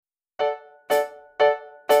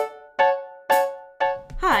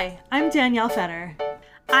Hi, I'm Danielle Fetter.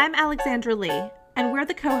 I'm Alexandra Lee, and we're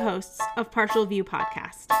the co-hosts of Partial View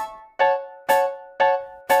Podcast.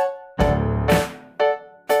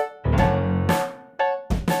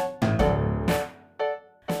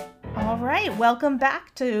 All right, welcome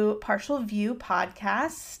back to Partial View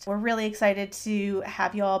Podcast. We're really excited to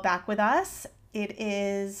have you all back with us. It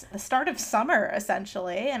is the start of summer,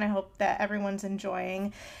 essentially, and I hope that everyone's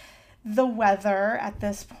enjoying the weather at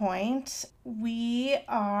this point. We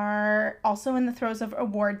are also in the throes of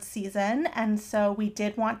awards season, and so we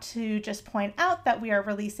did want to just point out that we are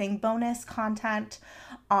releasing bonus content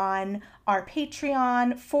on our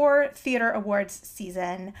Patreon for Theater Awards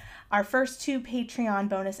season. Our first 2 Patreon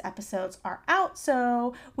bonus episodes are out,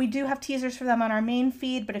 so we do have teasers for them on our main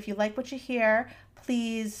feed, but if you like what you hear,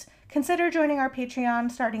 please consider joining our Patreon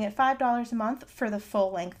starting at $5 a month for the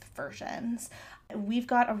full-length versions. We've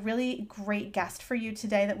got a really great guest for you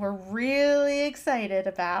today that we're really excited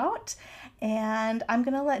about, and I'm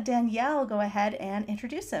going to let Danielle go ahead and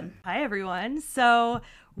introduce him. Hi, everyone. So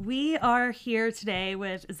we are here today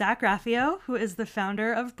with Zach Raffio, who is the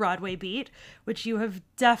founder of Broadway Beat, which you have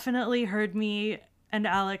definitely heard me and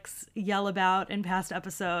Alex yell about in past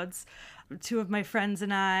episodes. 2 of my friends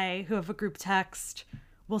and I, who have a group text,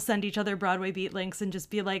 we'll send each other Broadway Beat links and just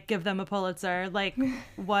be like, give them a Pulitzer. Like,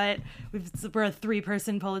 what? We're a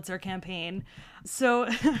 3-person Pulitzer campaign. So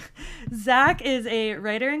Zach is a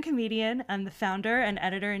writer and comedian and the founder and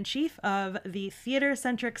editor-in-chief of the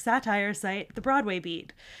theater-centric satire site, The Broadway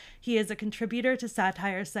Beat. He is a contributor to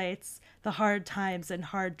satire sites The Hard Times and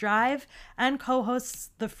Hard Drive, and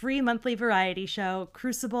co-hosts the free monthly variety show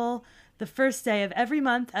Crucible, the first day of every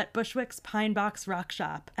month at Bushwick's Pine Box Rock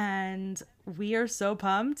Shop. And we are so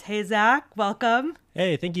pumped. Hey, Zach, welcome.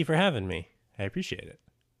 Hey, thank you for having me. I appreciate it.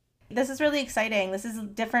 This is really exciting. This is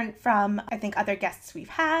different from, I think, other guests we've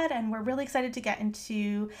had, and we're really excited to get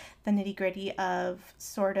into the nitty-gritty of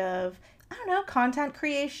sort of, I don't know, content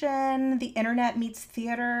creation, the internet meets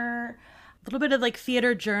theater. A little bit of like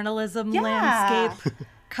theater journalism landscape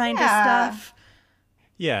kind of stuff.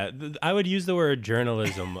 Yeah, I would use the word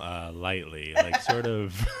journalism lightly, like sort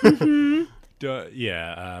of,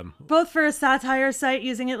 both for a satire site,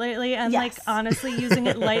 using it lightly, and like honestly using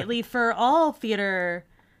it lightly for all theater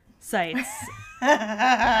sites,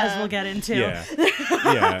 as we'll get into.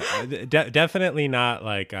 Definitely not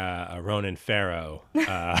like a Ronan Farrow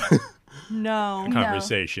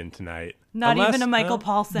conversation tonight. Not even a Michael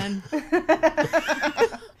Paulson.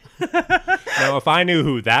 Now, if I knew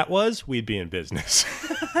who that was, we'd be in business.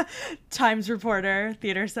 Times reporter,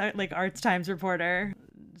 theater site, like Arts Times reporter.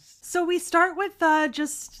 So we start with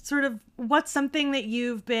just sort of what's something that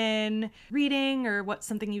you've been reading, or what's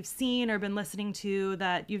something you've seen or been listening to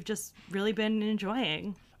that you've just really been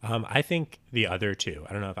enjoying. I think The Other Two.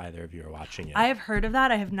 I don't know if either of you are watching it. I have heard of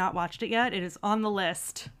that. I have not watched it yet. It is on the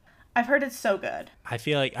list. I've heard it's so good. I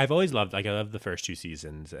feel like I've always loved, I loved the first 2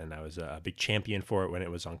 seasons, and I was a big champion for it when it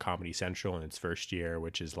was on Comedy Central in its first year,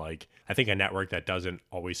 which is like, I think a network that doesn't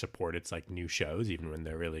always support its like new shows, even when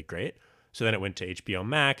they're really great. So then it went to HBO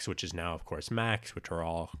Max, which is now, of course, Max, which we're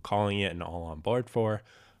all calling it and all on board for.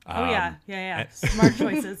 Yeah. Smart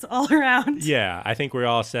choices all around. Yeah, I think we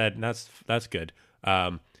all said that's good.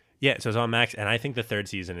 So it's on Max, and I think the 3rd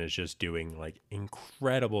season is just doing like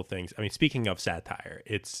incredible things. I mean, speaking of satire,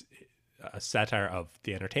 it's a satire of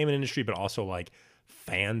the entertainment industry, but also like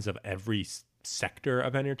fans of every sector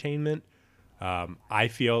of entertainment. I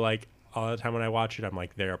feel like all the time when I watch it, I'm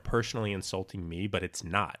like, they're personally insulting me, but it's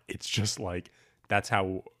not. It's just like, that's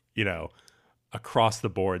how, across the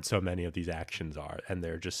board, so many of these actions are, and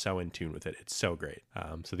they're just so in tune with it. It's so great.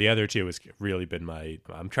 So The Other Two has really been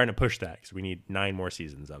I'm trying to push that because we need 9 more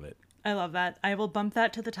seasons of it. I love that. I will bump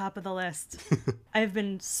that to the top of the list. I've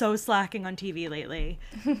been so slacking on TV lately.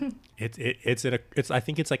 I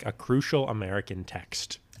think it's like a crucial American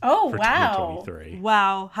text. Oh, for wow. 2023.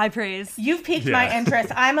 Wow. High praise. You've piqued my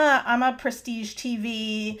interest. I'm a Prestige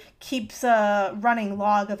TV, keeps a running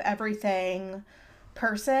log of everything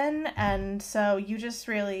person, and so you just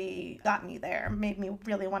really got me there, made me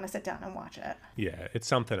really want to sit down and watch it. Yeah, it's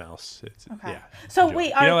something else. Okay. So enjoy.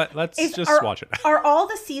 Wait, you know what? Let's just watch it. Are all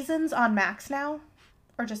the seasons on Max now,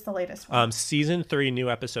 or just the latest one? Season 3 new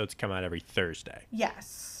episodes come out every Thursday.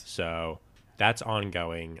 Yes. So that's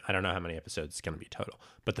ongoing. I don't know how many episodes it's going to be total,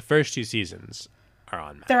 but the first 2 seasons are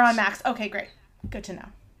on Max. They're on Max. Okay, great. Good to know.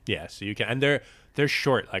 Yeah, so you can, and they're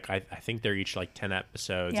short. Like I think they're each like 10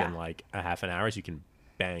 episodes and like a half an hour, so you can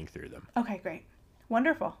bang through them. Okay, great.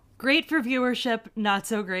 Wonderful. Great for viewership, not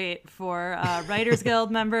so great for Writers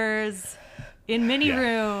Guild members. in mini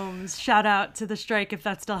rooms. Shout out to the strike if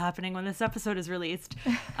that's still happening when this episode is released.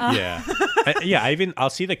 Yeah. I'll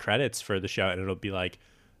see the credits for the show and it'll be like,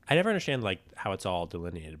 I never understand like how it's all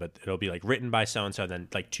delineated, but it'll be like written by so-and-so and then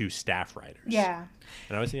like 2 staff writers. Yeah. And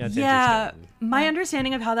I always think that's interesting. My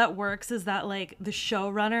understanding of how that works is that like the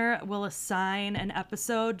showrunner will assign an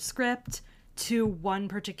episode script to one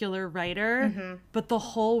particular writer, but the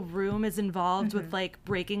whole room is involved with like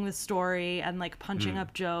breaking the story and like punching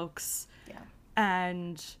up jokes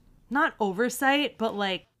and not oversight, but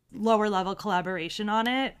like lower level collaboration on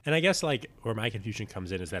it. And I guess like where my confusion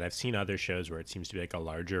comes in is that I've seen other shows where it seems to be like a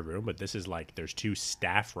larger room, but this is like there's 2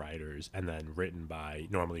 staff writers and then written by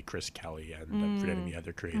normally Chris Kelly and I'm forgetting the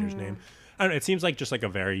other creator's name. I don't know. It seems like just like a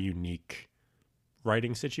very unique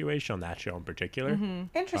writing situation on that show in particular.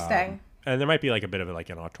 Interesting. And there might be like a bit of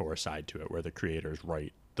like an auteur side to it where the creators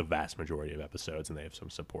write the vast majority of episodes and they have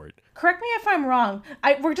some support. Correct me if I'm wrong.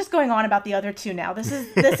 We're just going on about the other 2 now. This is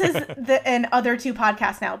an other 2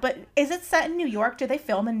 podcast now. But is it set in New York? Do they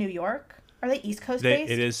film in New York? Are they East Coast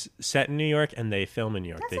based? It is set in New York and they film in New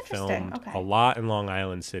York. That's they interesting. filmed Okay. a lot in Long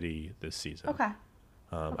Island City this season. Okay.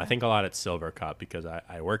 I think a lot at Silver Cup because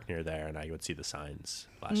I work near there and I would see the signs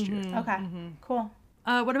last year. Okay. Cool.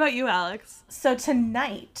 What about you, Alex? So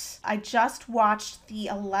tonight, I just watched the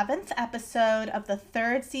 11th episode of the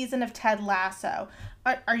 3rd season of Ted Lasso.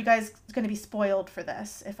 Are you guys going to be spoiled for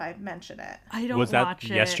this if I mention it? I don't Was that watch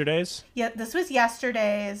it. yesterday's? Yeah, this was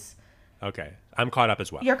yesterday's. Okay. I'm caught up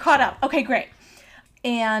as well. You're caught up. Okay, great.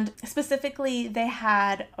 And specifically, they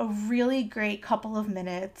had a really great couple of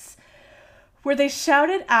minutes where they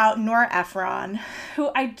shouted out Nora Ephron,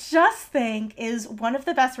 who I just think is one of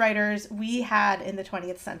the best writers we had in the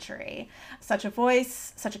 20th century. Such a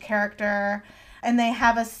voice, such a character. And they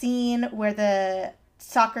have a scene where the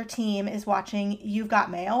soccer team is watching You've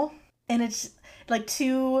Got Mail. And it's like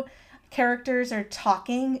 2 characters are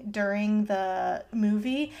talking during the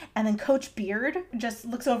movie. And then Coach Beard just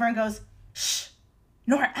looks over and goes, "Shh,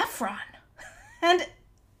 Nora Ephron." And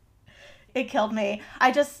it killed me. I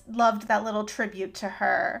just loved that little tribute to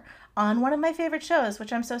her on one of my favorite shows,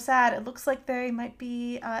 which I'm so sad. It looks like they might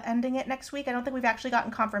be ending it next week. I don't think we've actually gotten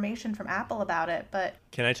confirmation from Apple about it, but...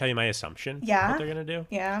 Can I tell you my assumption? Yeah. What they're going to do?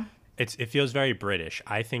 Yeah. It feels very British.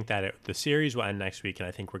 I think that the series will end next week, and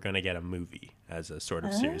I think we're going to get a movie as a sort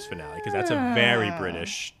of series finale, because that's a very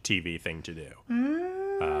British TV thing to do.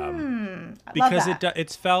 Because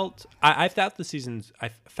it's felt... I felt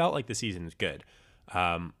like the season is good.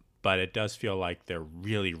 But it does feel like they're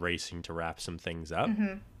really racing to wrap some things up.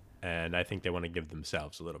 And I think they want to give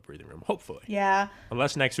themselves a little breathing room, hopefully. Yeah.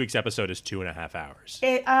 Unless next week's episode is 2.5 hours.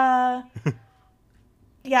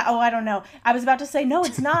 Yeah, I don't know. I was about to say, no,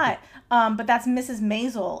 it's not. But that's Mrs.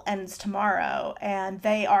 Maisel ends tomorrow, and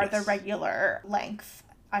they are the regular length,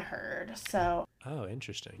 I heard. So... Oh,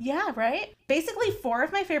 interesting. Yeah, right? Basically, 4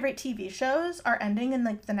 of my favorite TV shows are ending in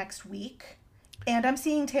like the next week. And I'm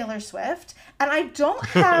seeing Taylor Swift, and I don't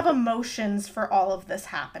have emotions for all of this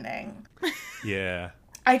happening. Yeah.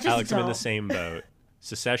 I just Alex, don't. I'm in the same boat.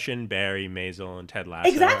 Secession, Barry, Maisel, and Ted Lasso.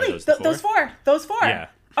 Exactly. Those four Yeah.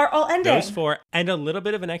 are all ending. Those 4. And a little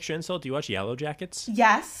bit of an extra insult. Do you watch Yellow Jackets?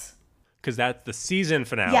 Yes. Because that's the season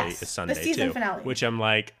finale Yes, is Sunday, the season too. finale. Which I'm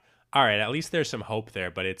like, all right, at least there's some hope there.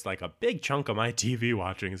 But it's like a big chunk of my TV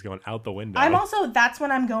watching is going out the window. That's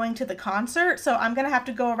when I'm going to the concert, so I'm going to have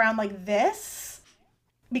to go around like this.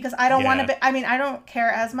 Because I don't want to... I don't care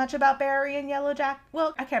as much about Barry and Yellow Jacket.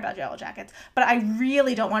 Well, I care about Yellow Jackets. But I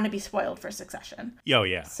really don't want to be spoiled for Succession. Oh,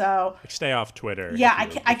 yeah. So... Like, stay off Twitter. Yeah,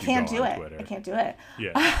 I can't do it. Twitter. I can't do it.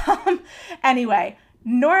 Yeah. Anyway,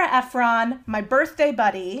 Nora Ephron, my birthday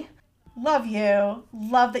buddy. Love you.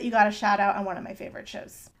 Love that you got a shout out on one of my favorite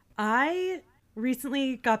shows. I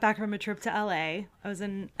recently got back from a trip to LA. I was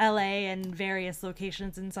in LA and various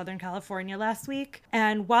locations in Southern California last week.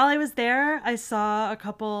 And while I was there, I saw a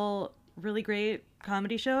couple really great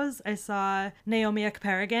comedy shows. I saw Naomi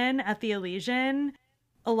Ekperigin at the Elysian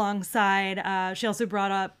alongside, she also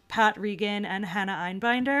brought up Pat Regan and Hannah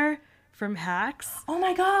Einbinder from Hacks. Oh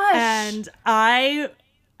my gosh. And I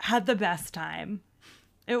had the best time.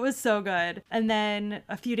 It was so good. And then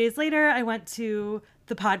a few days later, I went to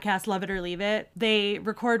the podcast Love It or Leave It. They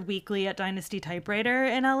record weekly at Dynasty Typewriter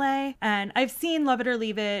in LA. And I've seen Love It or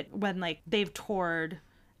Leave It when like they've toured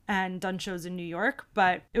and done shows in New York,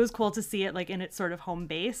 but it was cool to see it like in its sort of home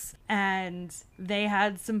base. And they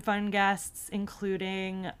had some fun guests,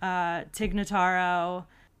 including Tig Notaro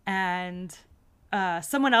and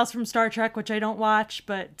someone else from Star Trek, which I don't watch,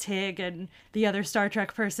 but Tig and the other Star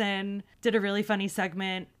Trek person did a really funny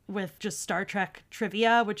segment with just Star Trek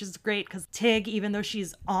trivia, which is great because Tig, even though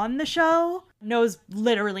she's on the show, knows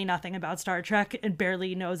literally nothing about Star Trek and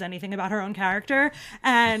barely knows anything about her own character.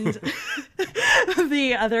 And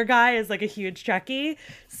the other guy is like a huge Trekkie.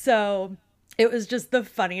 So it was just the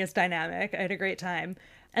funniest dynamic. I had a great time.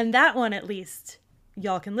 And that one, at least,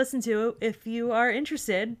 y'all can listen to if you are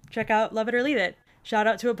interested. Check out Love It or Leave It. Shout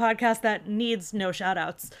out to a podcast that needs no shout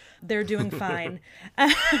outs. They're doing fine.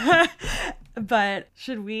 But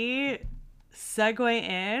should we segue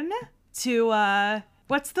in to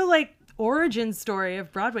what's the like origin story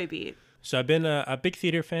of Broadway Beat? So I've been a big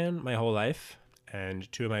theater fan my whole life.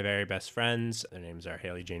 And two of my very best friends, their names are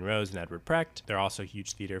Haley Jane Rose and Edward Precht. They're also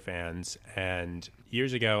huge theater fans. And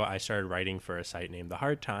years ago, I started writing for a site named The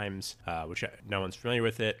Hard Times, which no one's familiar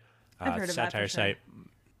with it. I've heard of that, satire for sure. site.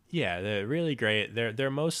 Yeah, they're really great.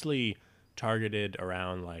 They're mostly targeted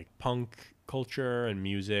around like punk culture and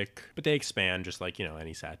music, but they expand just like,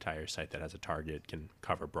 any satire site that has a target can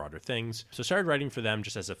cover broader things. So I started writing for them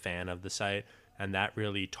just as a fan of the site. And that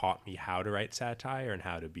really taught me how to write satire and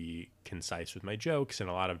how to be concise with my jokes and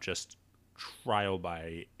a lot of just trial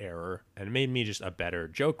by error. And it made me just a better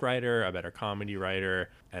joke writer, a better comedy writer,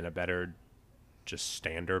 and a better just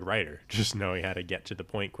standard writer, just knowing how to get to the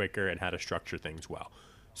point quicker and how to structure things well.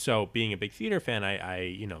 So being a big theater fan,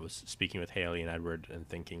 I was speaking with Haley and Edward and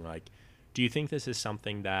thinking like, do you think this is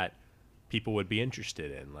something that people would be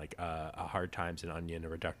interested in, like a Hard Times and Onion, a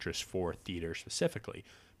reductress for theater specifically?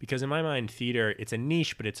 Because in my mind, theater, it's a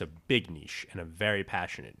niche, but it's a big niche and a very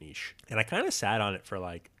passionate niche. And I kind of sat on it for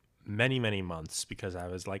like many, many months because I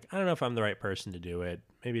was like, I don't know if I'm the right person to do it.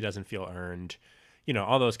 Maybe it doesn't feel earned.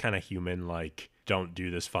 All those kind of human, like, don't do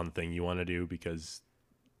this fun thing you want to do because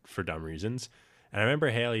for dumb reasons. And I remember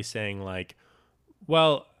Haley saying like,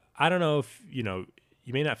 well, I don't know if,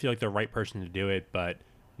 you may not feel like the right person to do it, but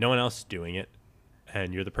no one else is doing it.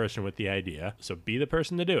 And you're the person with the idea. So be the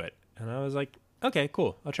person to do it. And I was like, okay,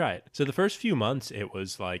 cool. I'll try it. So the first few months, it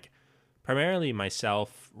was like primarily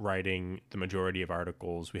myself writing the majority of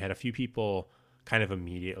articles. We had a few people kind of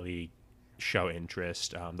immediately show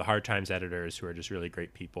interest. The Hard Times editors, who are just really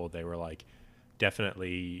great people, they were like,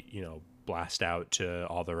 definitely, blast out to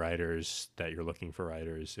all the writers that you're looking for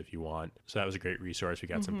writers if you want. So that was a great resource. We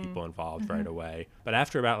got some people involved right away. But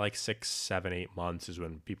after about like 6, 7, 8 months is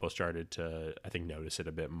when people started to, I think, notice it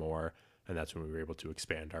a bit more. And that's when we were able to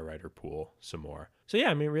expand our writer pool some more. So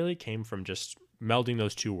yeah, it really came from just melding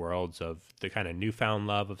those two worlds of the kind of newfound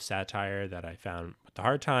love of satire that I found with the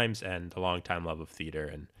Hard Times and the longtime love of theater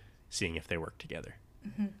and seeing if they work together.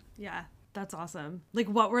 Mm-hmm. Yeah, that's awesome. Like,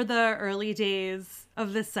 what were the early days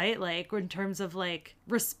of the site like in terms of like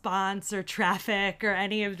response or traffic or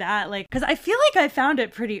any of that? Like, because I feel like I found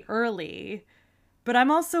it pretty early, but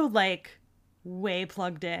I'm also like way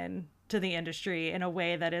plugged in to the industry in a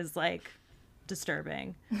way that is like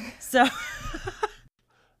disturbing. So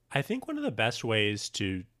I think one of the best ways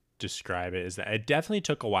to describe it is that it definitely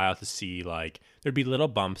took a while to see, like, there'd be little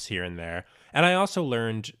bumps here and there. And I also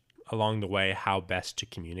learned along the way how best to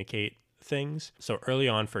communicate things. So early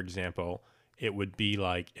on, for example, it would be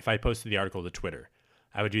like if I posted the article to Twitter,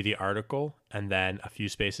 I would do the article and then a few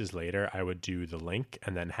spaces later I would do the link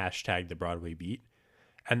and then hashtag the Broadway Beat.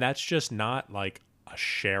 And that's just not like a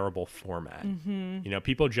shareable format.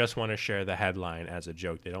 People just want to share the headline as a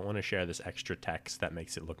joke. They don't want to share this extra text that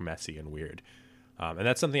makes it look messy and weird. And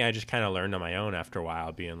that's something I just kind of learned on my own after a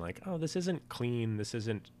while, being like, oh, this isn't clean. This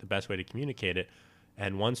isn't the best way to communicate it.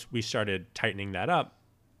 And once we started tightening that up,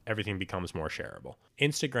 everything becomes more shareable.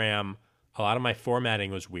 Instagram, a lot of my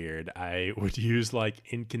formatting was weird. I would use like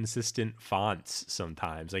inconsistent fonts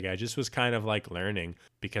sometimes. Like I just was kind of like learning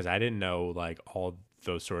because I didn't know like all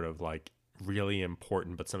those sort of like really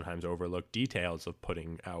important but sometimes overlooked details of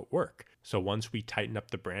putting out work. So once we tightened up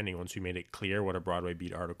the branding, once we made it clear what a Broadway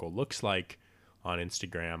Beat article looks like on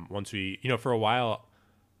Instagram, once we, for a while,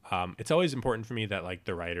 it's always important for me that like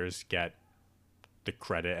the writers get the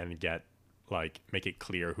credit and get like make it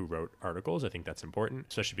clear who wrote articles. I think that's important,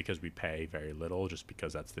 especially because we pay very little just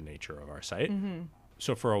because that's the nature of our site.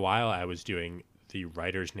 So for a while I was doing the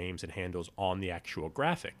writers' names and handles on the actual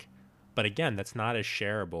graphic. But again, that's not as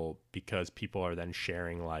shareable because people are then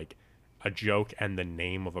sharing like a joke and the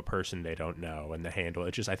name of a person they don't know and the handle.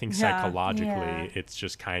 It just, I think psychologically, it's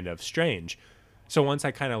just kind of strange. So once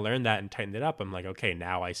I kind of learned that and tightened it up, I'm like, okay,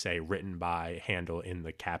 now I say written by handle in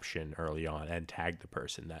the caption early on and tag the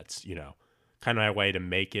person. That's, kind of my way to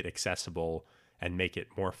make it accessible and make it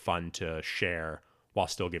more fun to share while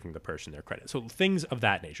still giving the person their credit. So things of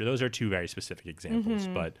that nature. Those are two very specific examples.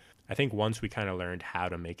 But I think once we kind of learned how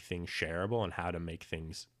to make things shareable and how to make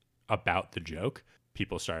things about the joke,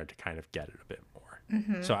 people started to kind of get it a bit more.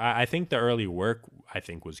 So I think the early work, I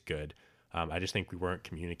think, was good. I just think we weren't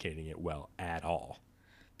communicating it well at all.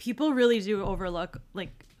 People really do overlook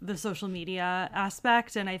like the social media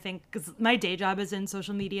aspect. And I think because my day job is in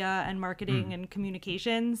social media and marketing and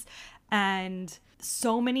communications, and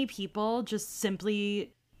so many people just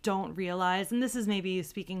simply don't realize, and this is maybe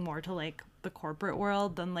speaking more to like the corporate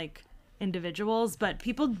world than like individuals, but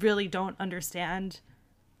people really don't understand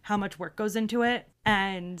how much work goes into it.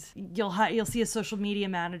 And you'll see a social media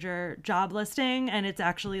manager job listing and it's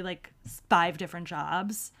actually like 5 different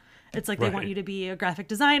jobs. It's like they want you to be a graphic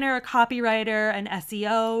designer, a copywriter, an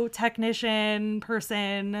SEO technician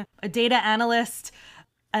person, a data analyst,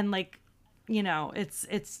 and like, you know,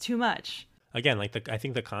 it's too much. Again, like I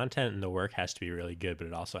think the content and the work has to be really good, but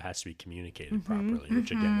it also has to be communicated properly,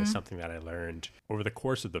 which again is something that I learned over the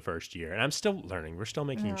course of the first year. And I'm still learning. We're still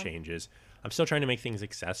making changes. I'm still trying to make things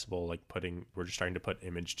accessible, like we're just trying to put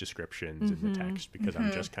image descriptions in the text because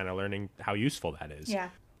I'm just kind of learning how useful that is. Yeah.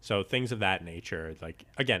 So things of that nature, like,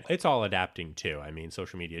 again, it's all adapting too. I mean,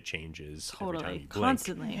 social media changes every time you blink.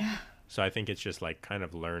 Constantly. Yeah. So I think it's just like kind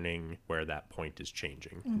of learning where that point is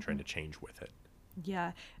changing and trying to change with it.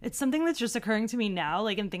 Yeah, it's something that's just occurring to me now,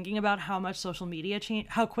 like in thinking about how much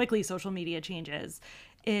how quickly social media changes,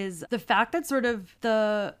 is the fact that sort of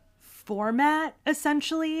the format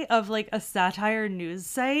essentially of like a satire news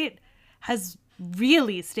site has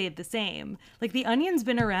really stayed the same. Like The Onion's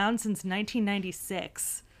been around since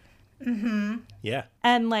 1996. Yeah.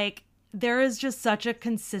 And like there is just such a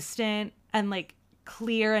consistent and like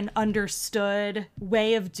clear and understood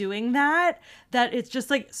way of doing that it's just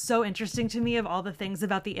like so interesting to me, of all the things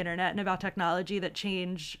about the internet and about technology that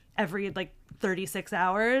change every like 36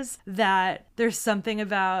 hours, that there's something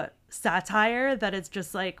about satire that it's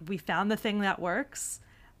just like we found the thing that works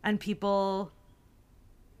and people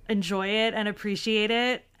enjoy it and appreciate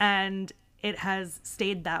it, and it has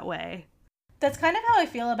stayed that way. That's kind of how I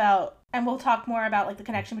feel about, and we'll talk more about like the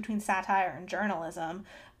connection between satire and journalism,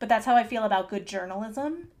 but that's how I feel about good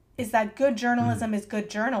journalism, is that good journalism is good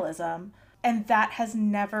journalism, and that has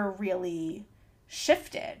never really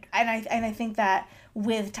shifted. And I think that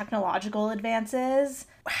with technological advances,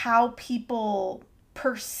 how people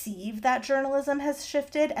perceive that journalism has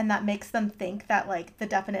shifted, and that makes them think that like the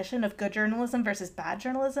definition of good journalism versus bad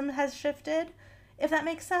journalism has shifted, if that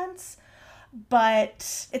makes sense.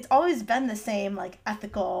 But it's always been the same like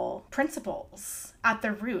ethical principles at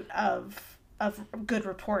the root of good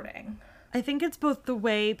reporting. I think it's both the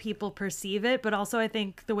way people perceive it, but also I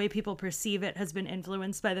think the way people perceive it has been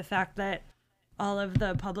influenced by the fact that all of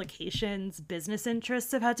the publications' business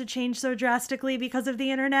interests have had to change so drastically because of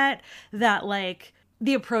the internet, that like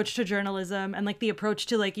the approach to journalism and like the approach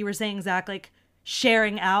to, like you were saying, Zach, like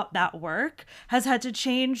sharing out that work has had to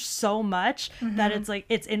change so much that it's like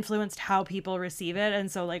it's influenced how people receive it, and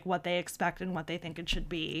so like what they expect and what they think it should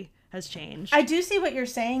be has changed. I do see what you're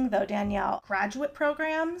saying though, Danielle. Graduate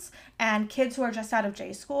programs and kids who are just out of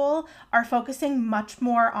J school are focusing much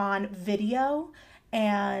more on video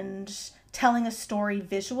and telling a story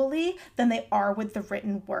visually than they are with the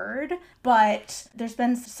written word. But there's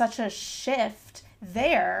been such a shift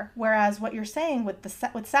there, whereas what you're saying with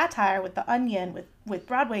with satire, with The Onion, with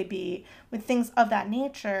Broadway Beat, with things of that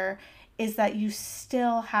nature, is that you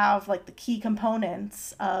still have like the key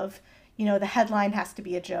components of, you know, the headline has to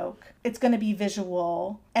be a joke, it's going to be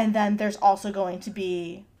visual, and then there's also going to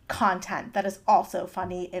be content that is also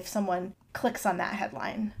funny if someone clicks on that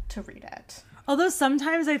headline to read it. Although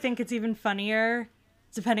sometimes I think it's even funnier,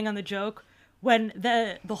 depending on the joke, when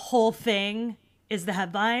the whole thing is the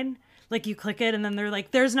headline. Like you click it and then they're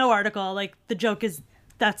like, there's no article. Like the joke is,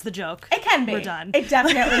 that's the joke. It can be. We're done. It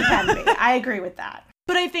definitely can be. I agree with that.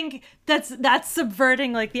 But I think that's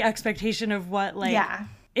subverting like the expectation of what like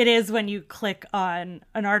it is when you click on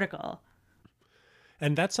an article.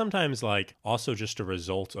 And that's sometimes like also just a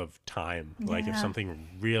result of time. Like if something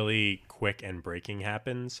really quick and breaking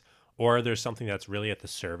happens, or there's something that's really at the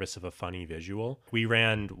service of a funny visual. We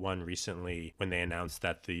ran one recently when they announced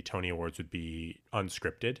that the Tony Awards would be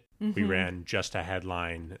unscripted. We ran just a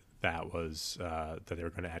headline that was that they were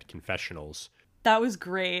going to add confessionals. That was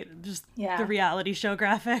great. Just the reality show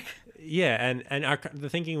graphic. Yeah, and the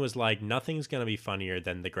thinking was like, nothing's going to be funnier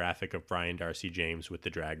than the graphic of Brian Darcy James with the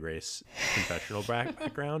Drag Race confessional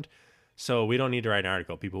background. So we don't need to write an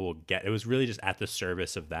article. People will get it. Was really just at the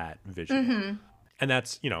service of that visual. And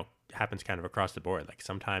that's, you know, happens kind of across the board. Like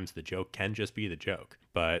sometimes the joke can just be the joke.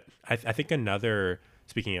 But I think another,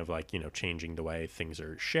 speaking of like, you know, changing the way things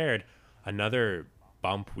are shared, another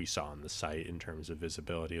bump we saw on the site in terms of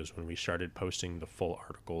visibility was when we started posting the full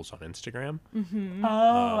articles on Instagram.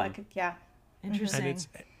 Oh, I could, Interesting. And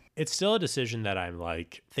It's still a decision that I'm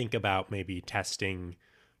like, think about maybe testing,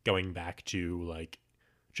 going back to like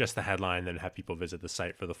just the headline, then have people visit the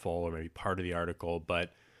site for the full or maybe part of the article.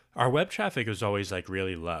 But our web traffic was always like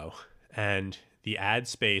really low. And the ad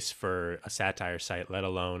space for a satire site, let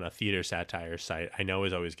alone a theater satire site, I know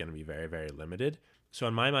is always going to be very, very limited. So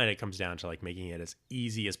in my mind, it comes down to like making it as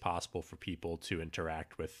easy as possible for people to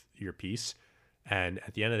interact with your piece. And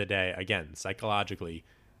at the end of the day, again, psychologically,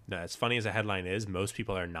 now, as funny as a headline is, most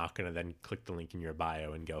people are not going to then click the link in your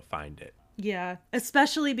bio and go find it. Yeah,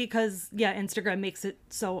 especially because, Instagram makes it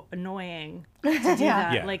so annoying to do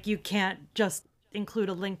that. Yeah. Like, you can't just include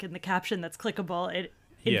a link in the caption that's clickable. It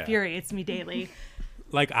infuriates me daily.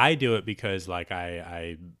 Like, I do it because, like,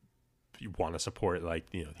 I want to support, like,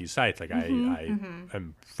 you know, these sites. Like, I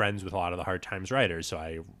am friends with a lot of the Hard Times writers, so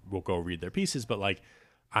I will go read their pieces. But, like,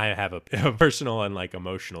 I have a personal and like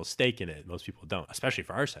emotional stake in it. Most people don't, especially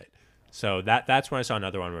for our site. So that's when I saw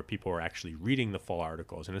another one where people were actually reading the full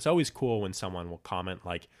articles. And it's always cool when someone will comment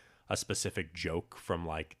like a specific joke from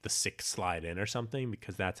like the 6th slide in or something,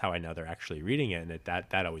 because that's how I know they're actually reading it. And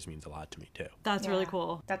that always means a lot to me too. That's really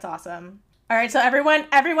cool. That's awesome. All right, so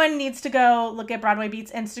everyone needs to go look at Broadway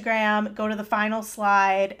Beat's Instagram, go to the final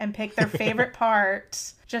slide, and pick their favorite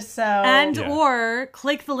part, just so... And or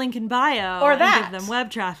click the link in bio or that. And give them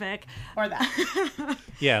web traffic. Or that.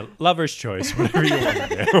 Yeah, lover's choice, whatever you want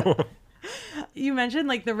to do. You mentioned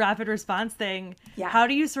like the rapid response thing. Yeah. How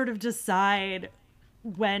do you sort of decide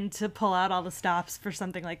when to pull out all the stops for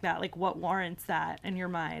something like that? Like what warrants that in your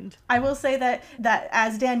mind? I will say that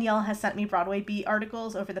as Danielle has sent me Broadway Beat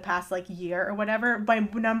articles over the past like year or whatever, my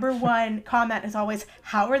number one comment is always,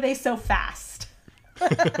 how are they so fast?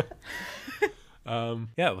 Yeah,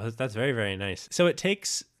 well, that's very, very nice. So it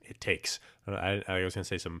takes, I was going to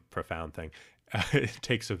say some profound thing. It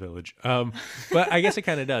takes a village. But I guess it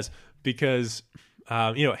kind of does because,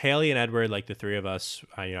 Haley and Edward, like the three of us,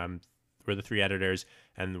 we're the 3 editors,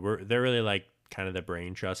 and they're really like kind of the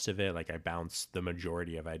brain trust of it. Like I bounce the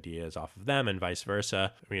majority of ideas off of them and vice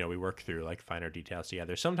versa. We work through like finer details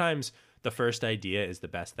together. Sometimes the first idea is the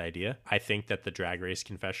best idea. I think that the Drag Race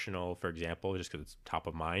confessional, for example, just because it's top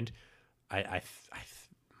of mind, I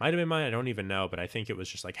might have been mine. I don't even know, but I think it was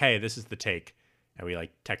just like, hey, this is the take. And we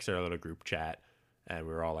like texted our little group chat and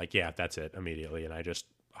we were all like, yeah, that's it immediately. And I just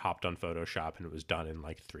hopped on Photoshop and it was done in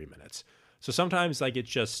like 3 minutes. So sometimes like it's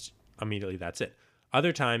just immediately that's it.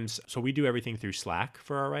 Other times, so we do everything through Slack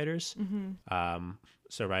for our writers.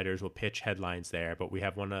 So writers will pitch headlines there, but we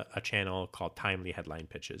have a channel called Timely Headline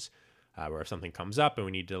Pitches, where if something comes up and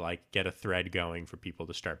we need to like get a thread going for people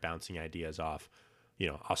to start bouncing ideas off,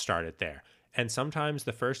 I'll start it there. And sometimes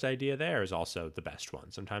the first idea there is also the best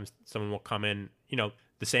one. Sometimes someone will come in,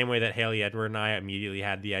 the same way that Haley, Edward, and I immediately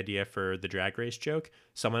had the idea for the Drag Race joke,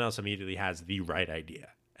 someone else immediately has the right idea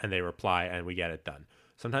and they reply and we get it done.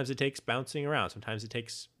 Sometimes it takes bouncing around. Sometimes it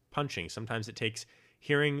takes punching. Sometimes it takes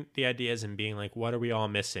hearing the ideas and being like, what are we all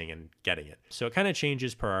missing, and getting it. So it kind of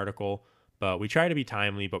changes per article, but we try to be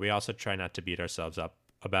timely, but we also try not to beat ourselves up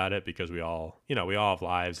about it because we all have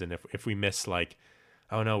lives. And if we miss like,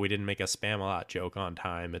 oh no, we didn't make a Spam-a-lot joke on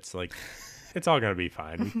time, it's like, it's all going to be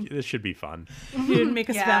fine. This should be fun. You didn't make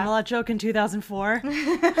a Spam-a-lot joke in 2004?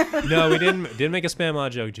 No, we didn't make a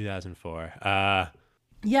Spam-a-lot joke in 2004.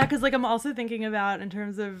 Yeah, because like I'm also thinking about in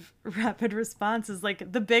terms of rapid responses,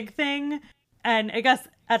 like the big thing, and I guess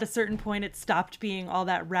at a certain point it stopped being all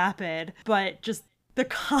that rapid, but just the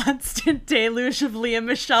constant deluge of Leah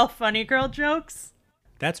Michelle funny girl jokes.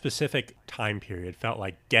 That specific time period felt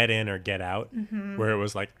like get in or get out, where it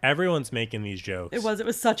was like everyone's making these jokes. It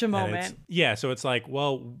was such a moment. Yeah, so it's like,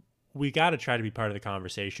 well, we got to try to be part of the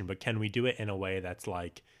conversation, but can we do it in a way that's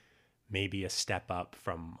like maybe a step up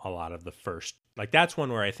from a lot of the first? Like that's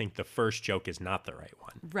one where I think the first joke is not the right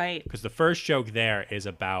one. Right. Because the first joke there is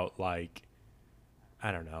about like,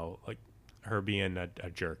 I don't know, like her being a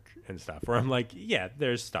jerk and stuff, where I'm like, yeah,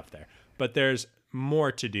 there's stuff there, but there's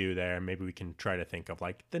more to do there. Maybe we can try to think of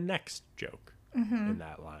like the next joke in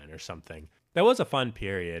that line or something. That was a fun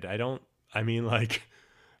period. I don't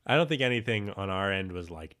think anything on our end was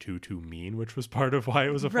like too mean, which was part of why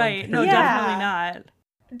it was a fun period. No, definitely not.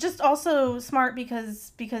 Just also smart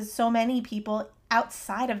because so many people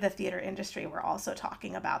outside of the theater industry were also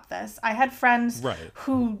talking about this. I had friends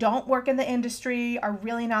who don't work in the industry, are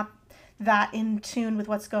really not that in tune with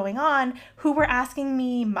what's going on, who were asking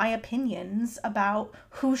me my opinions about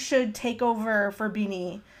who should take over for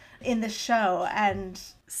Beanie in the show. And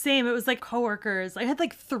same, it was like coworkers. I had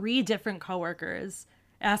like 3 different coworkers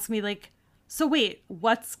ask me like, so wait,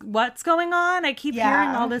 what's going on? I keep hearing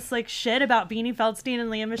all this like shit about Beanie Feldstein and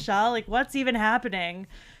Leah Michelle. Like, what's even happening?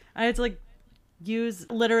 I had to like use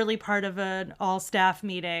literally part of an all staff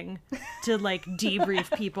meeting to like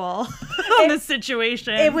debrief people on the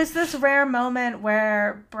situation. It was this rare moment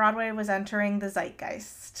where Broadway was entering the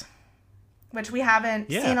zeitgeist, which we haven't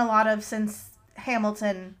seen a lot of since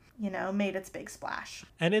Hamilton, made its big splash.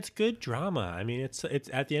 And it's good drama. I mean, it's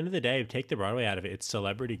at the end of the day, take the Broadway out of it, it's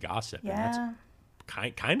celebrity gossip. Yeah. And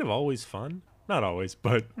that's kind of always fun. Not always,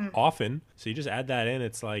 but often. So you just add that in,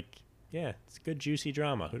 it's like, yeah, it's good, juicy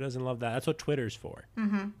drama. Who doesn't love that? That's what Twitter's for.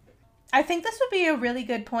 Mm-hmm. I think this would be a really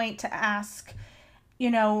good point to ask,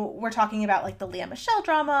 we're talking about like the Lea Michele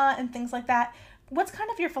drama and things like that. What's kind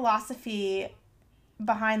of your philosophy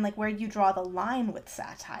behind like where you draw the line with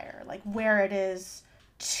satire? Like where it is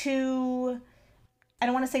too, I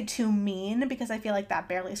don't want to say too mean because I feel like that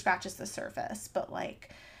barely scratches the surface, but like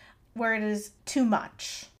where it is too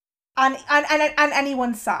much on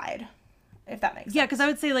anyone's side. If that makes sense. Yeah, because I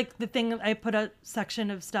would say like the thing, I put a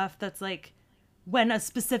section of stuff that's like when a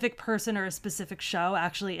specific person or a specific show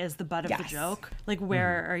actually is the butt of the joke. Like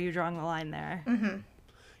where are you drawing the line there? Mm-hmm.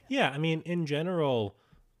 Yeah, I mean, in general,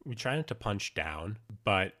 we try not to punch down,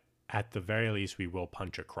 but at the very least, we will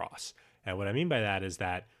punch across. And what I mean by that is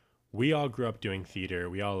that we all grew up doing theater.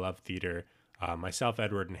 We all love theater. Myself,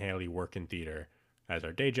 Edward, and Haley work in theater as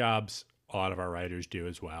our day jobs. A lot of our writers do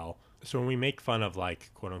as well. So when we make fun of like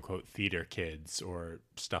quote unquote theater kids or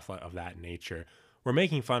stuff of that nature, we're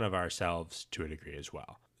making fun of ourselves to a degree as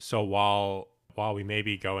well. So while we may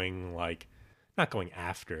be going like, not going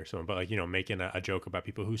after someone, but like, making a joke about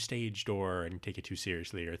people who stage door and take it too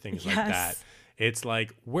seriously or things like that, it's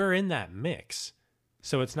like we're in that mix.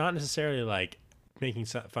 So it's not necessarily like making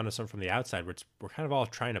fun of someone from the outside. We're kind of all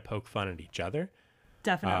trying to poke fun at each other.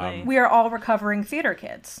 Definitely. We are all recovering theater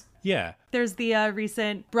kids. Yeah. There's the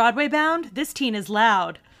recent Broadway bound. This teen is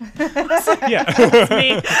loud. Yeah. That's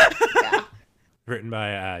me. Yeah. Written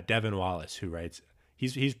by Devin Wallace, who writes.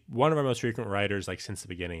 He's one of our most frequent writers, like since the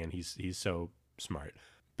beginning, and he's so smart.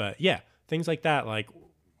 But yeah, things like that. Like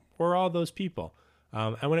we're all those people.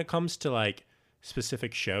 And when it comes to like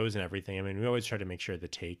specific shows and everything, I mean, we always try to make sure the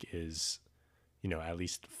take is, at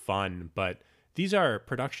least fun. But these are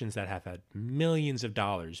productions that have had millions of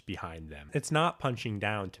dollars behind them. It's not punching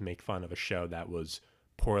down to make fun of a show that was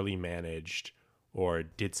poorly managed or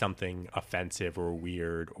did something offensive or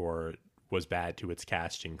weird or was bad to its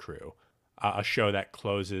cast and crew. A show that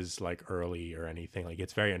closes like early or anything, like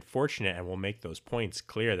it's very unfortunate, and we'll make those points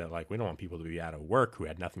clear that like we don't want people to be out of work who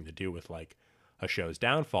had nothing to do with like a show's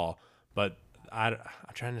downfall. But I'm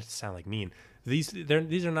trying not to sound like mean. These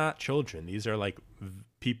are not children. These are like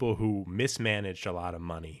people who mismanaged a lot of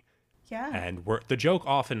money. Yeah. And the joke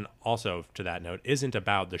often also, to that note, isn't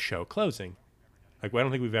about the show closing. Like, I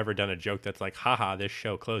don't think we've ever done a joke that's like, haha, this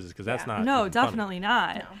show closes, because that's not No, even definitely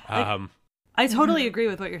not. No. Like, I totally agree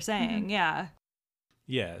with what you're saying. Yeah.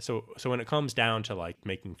 Yeah. So when it comes down to like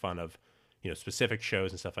making fun of, specific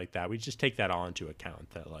shows and stuff like that, we just take that all into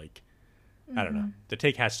account. That like, I don't know, the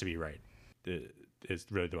take has to be right. Is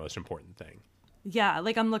really the most important thing. Yeah,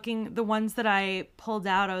 like I'm looking, the ones that I pulled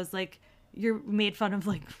out, I was like, you're made fun of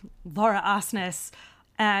like Laura Osnes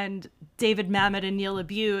and David Mamet and Neil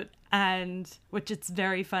LaBute, and which it's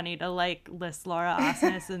very funny to like list Laura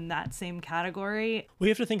Osnes in that same category. Well, you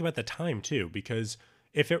have to think about the time too, because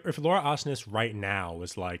if Laura Osnes right now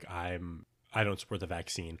was like, I don't support the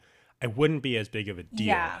vaccine, it wouldn't be as big of a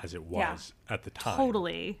deal as it was at the time.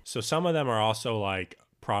 Totally. So some of them are also like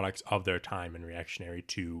products of their time and reactionary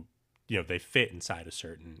to, they fit inside a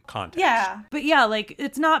certain context. Yeah. But yeah, like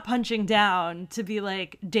it's not punching down to be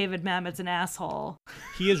like David Mamet's an asshole.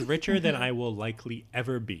 He is richer than I will likely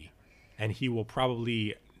ever be. And he will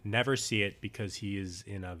probably never see it because he is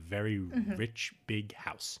in a very rich, big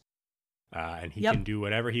house. And he can do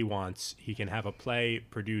whatever he wants. He can have a play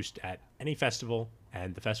produced at any festival,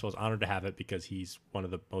 and the festival is honored to have it because he's one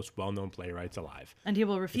of the most well-known playwrights alive. And he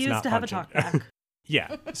will refuse to have a talk back.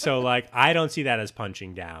 Yeah. So, like, I don't see that as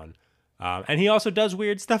punching down. And he also does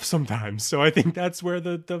weird stuff sometimes. So I think that's where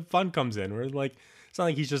the fun comes in. Where, like, it's not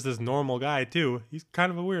like he's just this normal guy, too. He's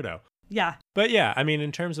kind of a weirdo. Yeah. But yeah, I mean,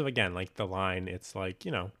 in terms of, again, like the line, it's like,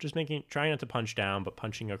 just trying not to punch down, but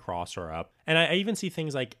punching across or up. And I even see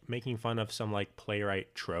things like making fun of some like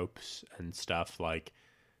playwright tropes and stuff. Like,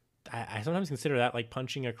 I sometimes consider that like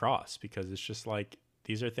punching across, because it's just like,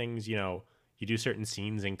 these are things, you do certain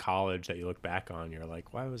scenes in college that you look back on, you're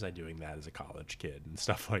like, why was I doing that as a college kid and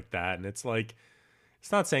stuff like that? And it's like,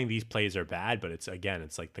 it's not saying these plays are bad, but it's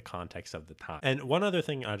like the context of the time. And one other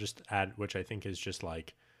thing I'll just add, which I think is just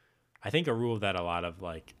like, I think a rule that a lot of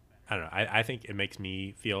like, I don't know, I think it makes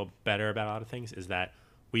me feel better about a lot of things is that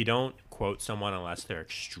we don't quote someone unless they're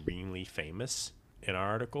extremely famous in our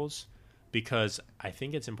articles. because I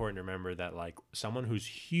think it's important to remember that like someone who's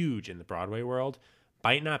huge in the Broadway world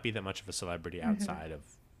might not be that much of a celebrity outside of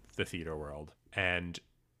the theater world. And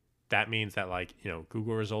that means that like, you know,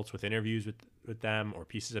 Google results with interviews with them or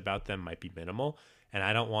pieces about them might be minimal. And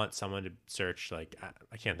I don't want someone to search, like,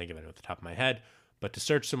 I can't think of it off the top of my head, but to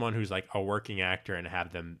search someone who's like a working actor and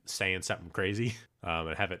have them saying something crazy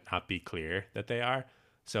and have it not be clear that they are.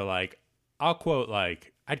 So like, I'd quote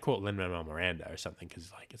Lin-Manuel Miranda or something,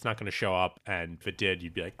 because like it's not going to show up, and if it did,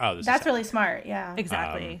 you'd be like, oh, that's really smart. Yeah,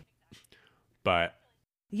 exactly. But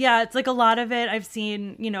yeah, it's like a lot of it I've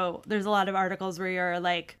seen, you know, there's a lot of articles where you're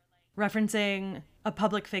like referencing a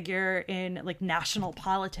public figure in like national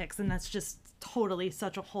politics, and that's just totally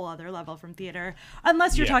such a whole other level from theater,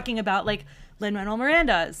 unless you're talking about like Lin-Manuel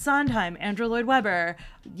Miranda, Sondheim, Andrew Lloyd Webber,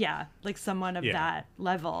 like someone of that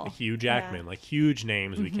level. Hugh Jackman, like huge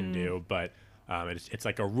names we can do, but it's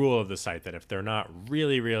like a rule of the site that if they're not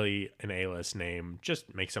really an A-list name,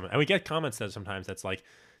 just make someone. And we get comments that sometimes that's like,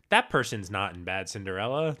 that person's not in Bad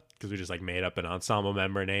Cinderella, because we just like made up an ensemble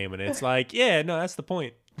member name, and it's like, yeah, no, that's the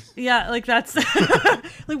point. Yeah, like that's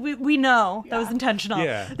like we know that was intentional.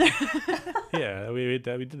 Yeah, yeah, we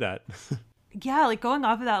did that. Yeah, like going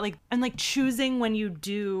off of that, like, and like choosing when you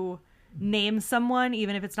do name someone,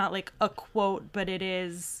 even if it's not like a quote, but it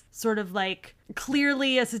is sort of like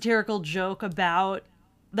clearly a satirical joke about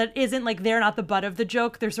that isn't like they're not the butt of the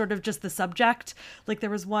joke, they're sort of just the subject. Like there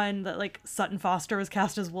was one that like Sutton Foster was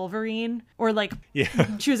cast as Wolverine, or like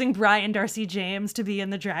choosing Brian Darcy James to be in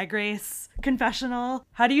the Drag Race confessional.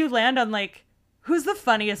 How do you land on like who's the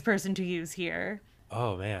funniest person to use here?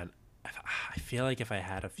 Oh man, I feel like if I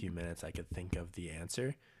had a few minutes I could think of the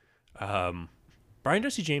answer. Brian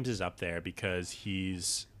Darcy James is up there because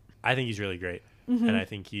I think he's really great, and I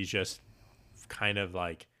think he's just kind of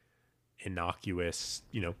like innocuous,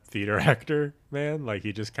 you know, theater actor, man. Like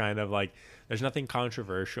he just kind of like, there's nothing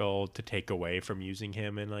controversial to take away from using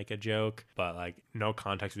him in like a joke, but like no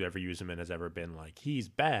context we ever use him in has ever been like he's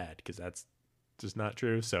bad, because that's just not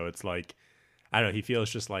true. So it's like, I don't know, he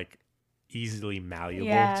feels just like easily malleable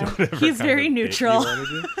to whatever. He's very neutral.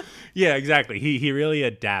 Yeah, exactly. He really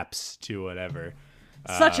adapts to whatever.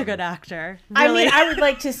 Such a good actor. Really. I mean, I would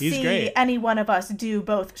like to see any one of us do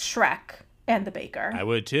both Shrek and the Baker. I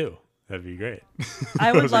would too. That'd be great.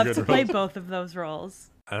 I would love to play both of those roles.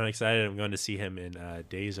 I'm excited. I'm going to see him in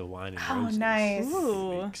Days of Wine and Roses. Oh, nice.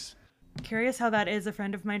 Ooh. Curious how that is. A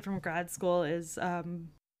friend of mine from grad school is on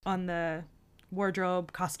the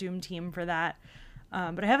wardrobe costume team for that.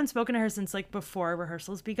 But I haven't spoken to her since like before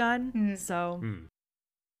rehearsals begun. So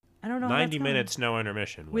I don't know. 90 minutes, no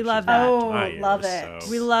intermission. We love that. Love it. So.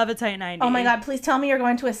 We love a tight 90. Oh my God, please tell me you're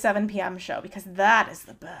going to a 7 p.m. show, because that is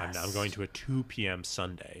the best. I'm going to a 2 p.m.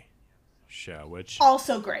 Sunday show, which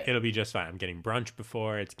also great. It'll be just fine. I'm getting brunch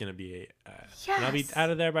before. It's going to be, and I'll be out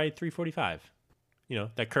of there by 3:45. You know,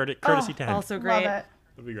 that courtesy 10. Also great. Love it.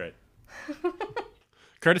 It'll be great.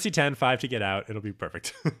 Courtesy 10, 5 to get out. It'll be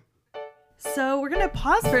perfect. So we're going to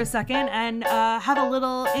pause for a second and have a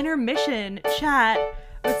little intermission chat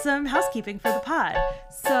with some housekeeping for the pod.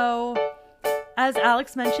 So, as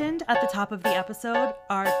Alex mentioned at the top of the episode,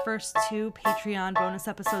 our first 2 Patreon bonus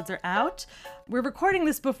episodes are out. We're recording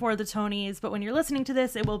this before the Tonys, but when you're listening to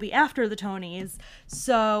this, it will be after the Tonys.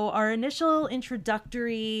 So our initial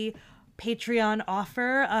introductory Patreon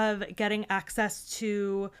offer of getting access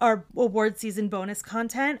to our award season bonus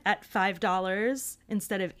content at $5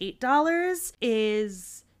 instead of $8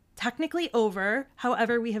 is technically over.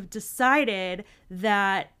 However, we have decided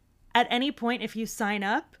that at any point, if you sign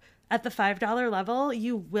up at the $5 level,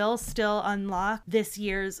 you will still unlock this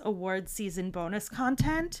year's award season bonus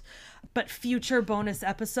content, but future bonus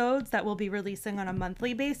episodes that we'll be releasing on a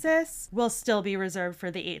monthly basis will still be reserved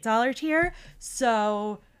for the $8 tier.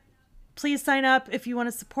 So please sign up if you want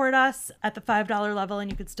to support us at the $5 level,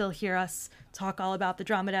 and you can still hear us talk all about the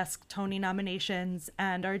Drama Desk Tony nominations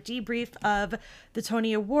and our debrief of the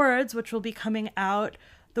Tony Awards, which will be coming out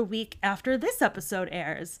the week after this episode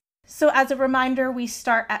airs. So as a reminder, we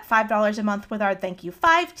start at $5 a month with our Thank You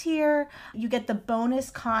 5 tier. You get the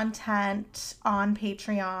bonus content on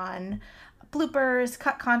Patreon, bloopers,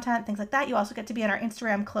 cut content, things like that. You also get to be on our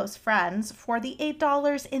Instagram close friends for the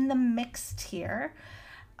 $8 in the mix tier.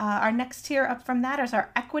 Our next tier up from that is our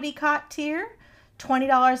Equity Cot tier,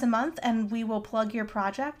 $20 a month, and we will plug your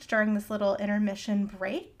project during this little intermission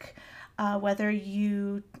break. Whether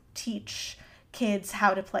you teach kids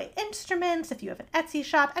how to play instruments, if you have an Etsy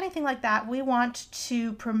shop, anything like that. We want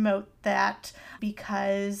to promote that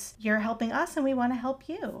because you're helping us and we want to help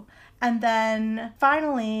you. And then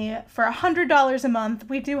finally, for $100 a month,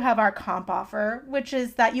 we do have our comp offer, which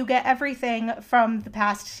is that you get everything from the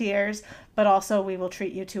past years, but also we will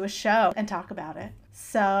treat you to a show and talk about it.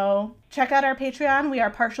 So check out our Patreon. We are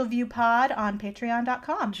Partial View Pod on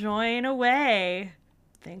patreon.com. Join away.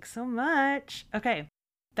 Thanks so much. Okay,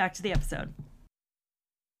 back to the episode.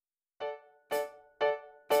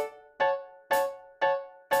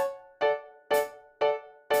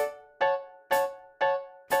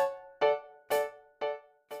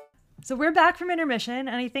 So we're back from intermission,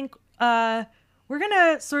 and I think we're going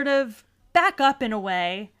to sort of back up in a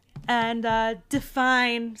way and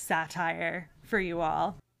define satire for you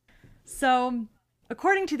all. So,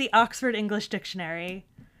 according to the Oxford English Dictionary,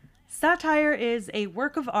 satire is a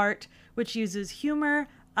work of art which uses humor,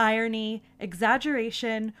 irony,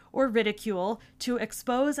 exaggeration, or ridicule to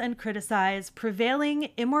expose and criticize prevailing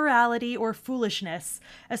immorality or foolishness,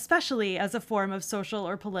 especially as a form of social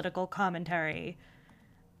or political commentary.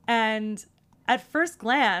 And at first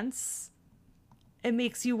glance, it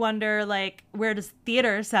makes you wonder, like, where does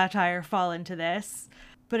theater satire fall into this?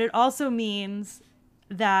 But it also means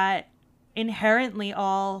that inherently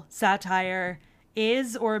all satire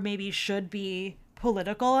is or maybe should be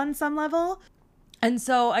political on some level. And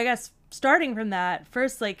so I guess starting from that,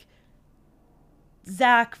 first, like,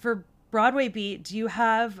 Zach, for Broadway Beat, do you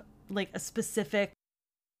have, like, a specific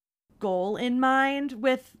goal in mind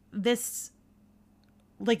with this,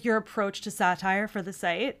 like, your approach to satire for the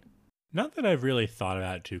site? Not that I've really thought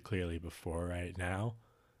about it too clearly before right now.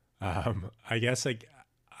 I guess, like,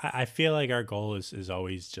 I feel like our goal is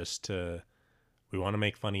always just we want to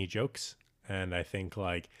make funny jokes. And I think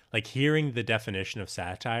like hearing the definition of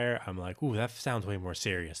satire, I'm like, ooh, that sounds way more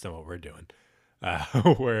serious than what we're doing.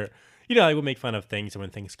 Where, like, we'll make fun of things, and when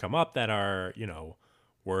things come up that are,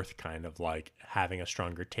 worth kind of like having a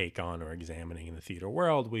stronger take on or examining in the theater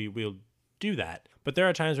world, we'll do that. But there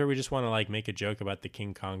are times where we just want to, like, make a joke about the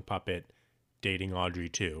King Kong puppet dating Audrey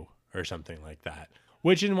 2 or something like that.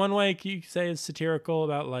 Which in one way you say is satirical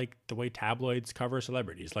about, like, the way tabloids cover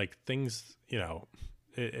celebrities. Like, things,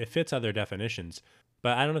 it fits other definitions.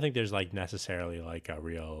 But I don't think there's, like, necessarily, like, a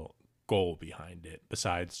real goal behind it.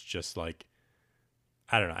 Besides just, like,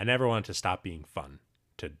 I don't know. I never want it to stop being fun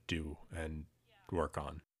to do and work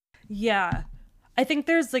on. Yeah. I think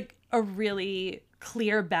there's, like, a really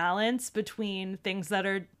clear balance between things that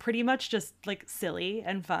are pretty much just, like, silly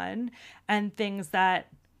and fun and things that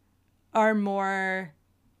are more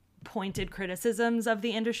pointed criticisms of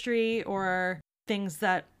the industry or things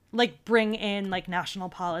that, like, bring in, like, national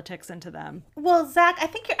politics into them. Well, Zach, I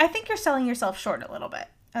think you're selling yourself short a little bit.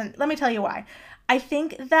 And let me tell you why. I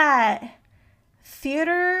think that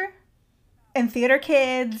theater and theater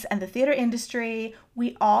kids and the theater industry,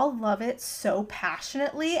 we all love it so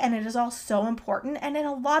passionately, and it is all so important. And in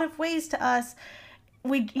a lot of ways to us,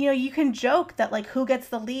 you can joke that, like, who gets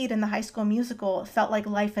the lead in the High School Musical felt like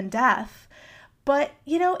life and death, but,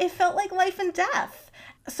 it felt like life and death.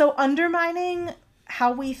 So undermining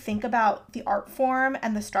how we think about the art form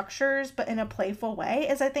and the structures, but in a playful way,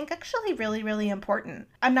 is, I think, actually really, really important.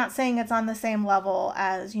 I'm not saying it's on the same level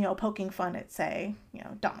as, poking fun at, say,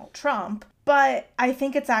 Donald Trump, but I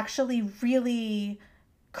think it's actually really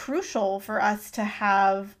crucial for us to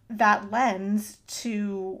have that lens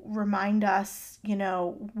to remind us,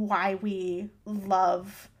 why we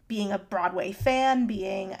love being a Broadway fan,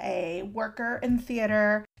 being a worker in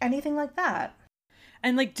theater, anything like that.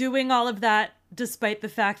 And, like, doing all of that despite the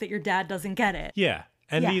fact that your dad doesn't get it. Yeah.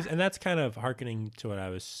 And and that's kind of hearkening to what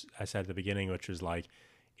I said at the beginning, which was like,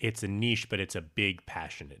 it's a niche, but it's a big,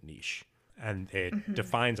 passionate niche. And it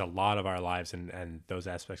defines a lot of our lives and those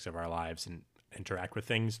aspects of our lives and interact with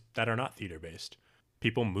things that are not theater-based.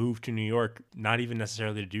 People move to New York, not even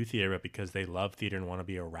necessarily to do theater, but because they love theater and want to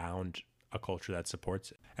be around a culture that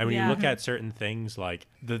supports it. And when you look at certain things, like,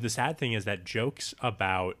 the sad thing is that jokes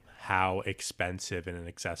about how expensive and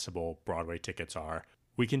inaccessible Broadway tickets are,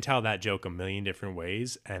 we can tell that joke a million different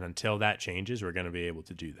ways, and until that changes, we're going to be able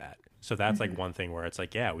to do that. So that's like one thing where it's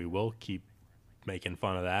like, yeah, we will keep making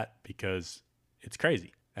fun of that because it's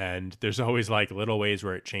crazy. And there's always, like, little ways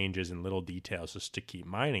where it changes and little details just to keep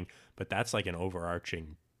mining, but that's like an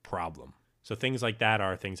overarching problem. So things like that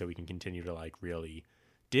are things that we can continue to, like, really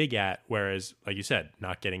dig at, whereas, like you said,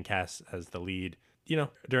 not getting cast as the lead,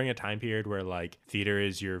 during a time period where, like, theater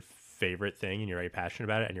is your favorite thing and you're very passionate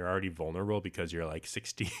about it and you're already vulnerable because you're, like,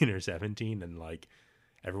 16 or 17 and, like,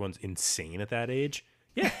 everyone's insane at that age.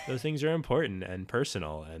 Yeah, those things are important and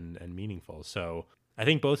personal and meaningful. So I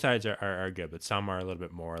think both sides are good, but some are a little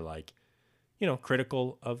bit more like,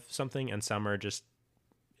 critical of something, and some are just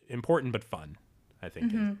important but fun, I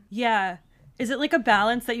think. Yeah. Is it like a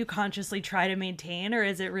balance that you consciously try to maintain, or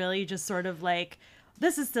is it really just sort of like,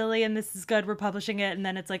 this is silly and this is good, we're publishing it, and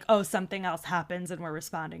then it's like, oh, something else happens and we're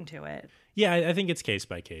responding to it? Yeah, I think it's case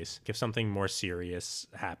by case. If something more serious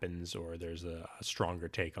happens or there's a stronger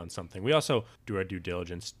take on something, we also do our due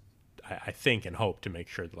diligence, I think, and hope to make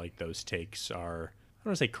sure that like those takes are, I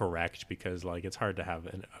don't want to say correct, because like it's hard to have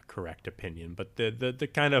a correct opinion, but the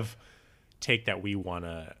kind of take that we want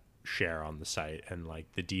to share on the site and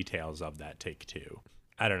like the details of that take too.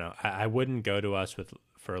 I don't know. I wouldn't go to us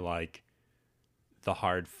for like the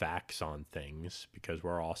hard facts on things, because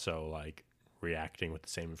we're also like reacting with the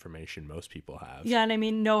same information most people have. Yeah, and I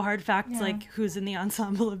mean, no hard facts like who's in the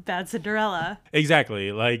ensemble of Bad Cinderella.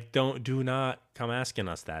 Exactly. Like, do not come asking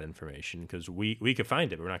us that information, because we could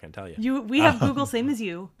find it, but we're not going to tell you. We have Google, same as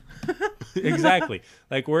you. Exactly.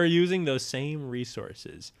 Like, we're using those same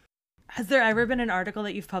resources. Has there ever been an article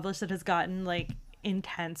that you've published that has gotten like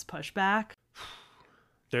intense pushback?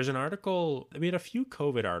 There's an article, we had a few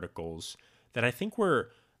COVID articles that I think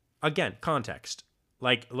were, again, context.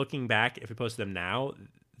 Like, looking back, if we posted them now,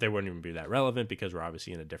 they wouldn't even be that relevant, because we're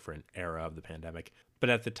obviously in a different era of the pandemic. But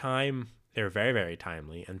at the time, they were very, very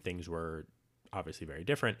timely, and things were obviously very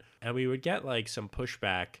different. And we would get like some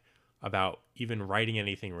pushback about even writing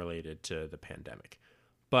anything related to the pandemic.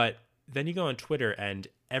 But then you go on Twitter and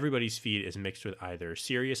everybody's feed is mixed with either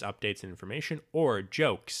serious updates and information or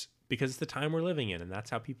jokes, because it's the time we're living in and that's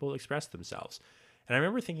how people express themselves. And I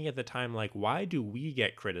remember thinking at the time, like, why do we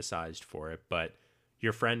get criticized for it, but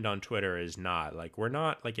your friend on Twitter is not? Like, we're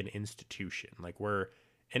not like an institution. Like, we're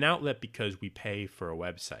an outlet because we pay for a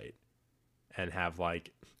website and have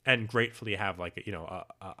like, and gratefully have like,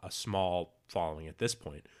 a small following at this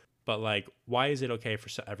point. But like, why is it okay for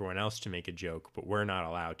everyone else to make a joke, but we're not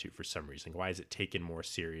allowed to for some reason? Why is it taken more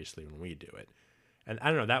seriously when we do it? And I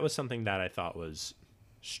don't know, that was something that I thought was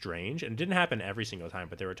strange, and it didn't happen every single time,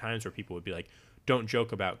 but there were times where people would be like, don't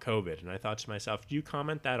joke about COVID. And I thought to myself, do you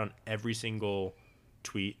comment that on every single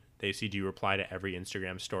tweet they see? Do you reply to every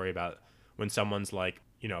Instagram story about when someone's like,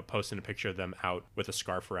 posting a picture of them out with a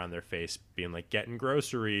scarf around their face, being like, getting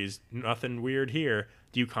groceries, nothing weird here?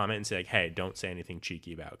 Do you comment and say like, hey, don't say anything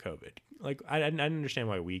cheeky about COVID? Like, I didn't understand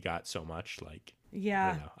why we got so much like,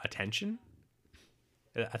 attention.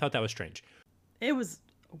 I thought that was strange. It was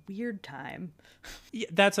a weird time. Yeah,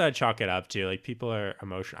 that's what I chalk it up to. Like, people are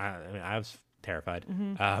emotional. I was terrified.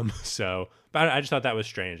 But I just thought that was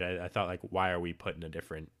strange. I thought like, why are we put in a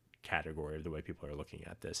different category of the way people are looking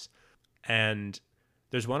at this? And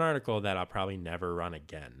there's one article that I'll probably never run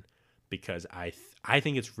again, because I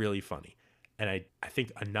think it's really funny. And I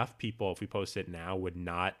think enough people, if we post it now, would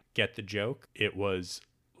not get the joke. It was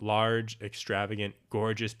large, extravagant,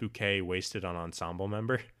 gorgeous bouquet wasted on ensemble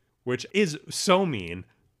member, which is so mean.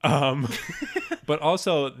 But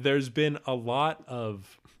also there's been a lot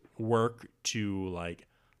of work to like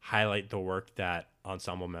highlight the work that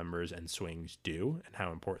ensemble members and swings do and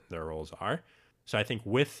how important their roles are. So I think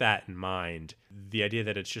with that in mind, the idea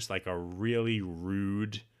that it's just like a really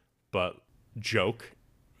rude but joke,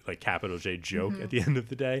 like capital J joke at the end of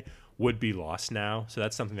the day, would be lost now. So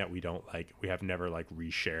that's something that we don't like. We have never like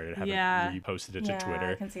reshared it, haven't reposted it to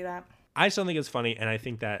Twitter. I can see that. I still think it's funny, and I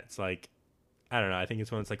think that it's like, I don't know, I think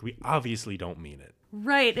it's when it's like, we obviously don't mean it.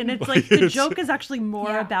 Right, and it's like the joke is actually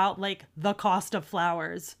more about like the cost of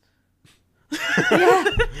flowers.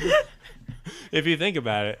 If you think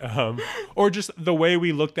about it, or just the way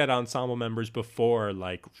we looked at ensemble members before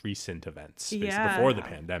like recent events, before the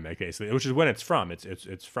pandemic, basically, which is when it's from.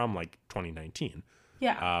 It's from like 2019.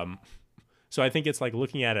 Yeah. So I think it's like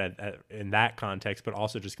looking at it in that context, but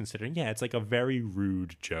also just considering, it's like a very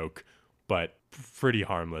rude joke, but pretty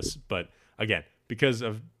harmless. But again, because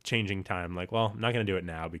of changing time, like, well, I'm not going to do it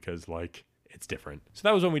now because like it's different. So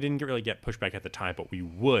that was when we didn't really get pushback at the time, but we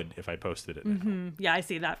would if I posted it now. Yeah, I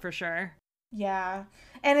see that for sure. Yeah.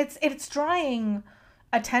 And it's drawing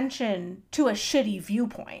attention to a shitty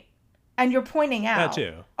viewpoint. And you're pointing out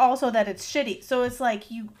also that it's shitty. So it's like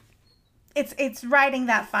it's riding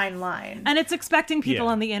that fine line. And it's expecting people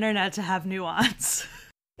on the internet to have nuance.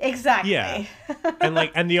 Exactly. Yeah.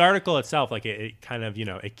 and the article itself, like it kind of,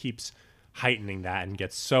 it keeps heightening that and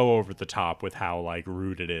gets so over the top with how like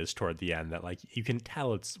rude it is toward the end that like you can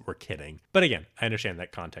tell we're kidding. But again, I understand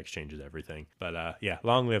that context changes everything. But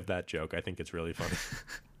long live that joke. I think it's really funny.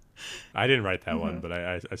 I didn't write that one, but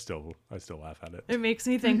I still laugh at it. It makes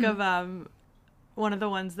me think of one of the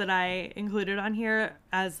ones that I included on here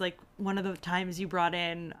as like one of the times you brought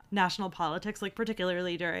in national politics, like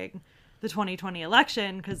particularly during the 2020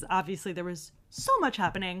 election, because obviously there was so much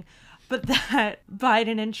happening, but that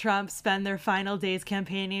Biden and Trump spend their final days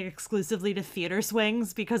campaigning exclusively to theater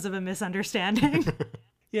swings because of a misunderstanding.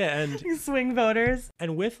 Yeah, and swing voters.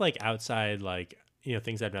 And with like outside, like, you know,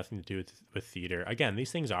 things that have nothing to do with theater, again,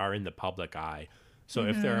 these things are in the public eye. So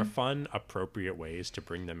if there are fun, appropriate ways to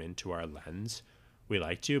bring them into our lens, we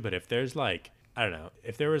like to. But if there's like, I don't know,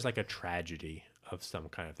 if there was like a tragedy of some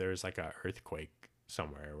kind, if there was like a earthquake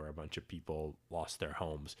somewhere where a bunch of people lost their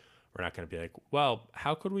homes, we're not going to be like, well,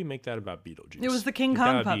 how could we make that about Beetlejuice? It was the King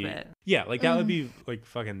Kong puppet. Yeah, like that would be like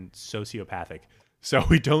fucking sociopathic. So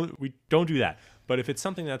we don't do that. But if it's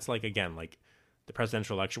something that's like, again, like the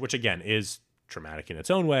presidential election, which again is traumatic in its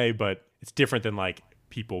own way, but it's different than like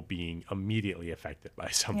people being immediately affected by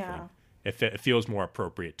something. Yeah. It feels more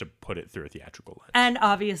appropriate to put it through a theatrical lens. And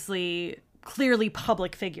obviously, clearly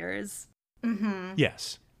public figures. Mm-hmm.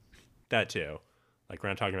 Yes, that too. Like, we're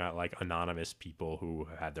not talking about like anonymous people who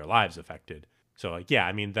had their lives affected. So like, yeah,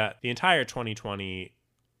 I mean, that the entire 2020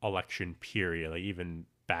 election period, like even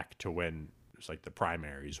back to when it was like the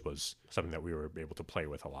primaries, was something that we were able to play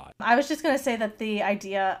with a lot. I was just going to say that the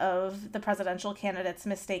idea of the presidential candidates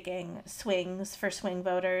mistaking swings for swing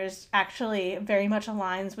voters actually very much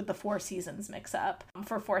aligns with the Four Seasons mix-up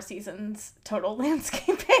for Four Seasons total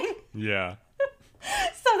landscaping. Yeah.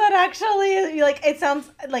 So that actually, like, it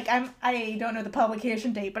sounds like I don't know the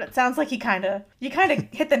publication date, but it sounds like you kind of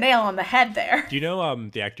hit the nail on the head there. Do you know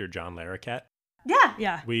the actor John Larroquette? Yeah.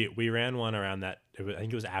 Yeah. We ran one around that. I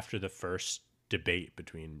think it was after the first debate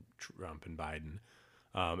between Trump and Biden,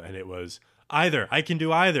 and it was either. I can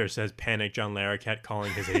do either, says panic John Larroquette,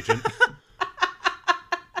 calling his agent.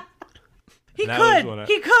 He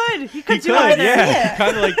could do either. Yeah.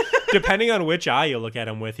 Kind of like, depending on which eye you look at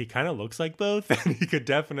him with, he kind of looks like both, and he could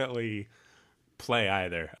definitely play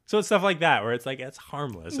either. So it's stuff like that where it's like, it's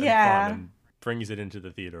harmless and fun and brings it into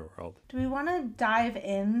the theater world. Do we want to dive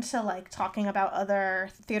into like talking about other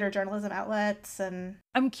theater journalism outlets? And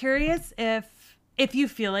I'm curious if you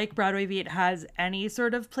feel like Broadway Beat has any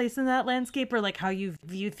sort of place in that landscape, or like how you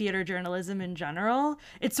view theater journalism in general.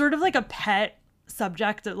 It's sort of like a pet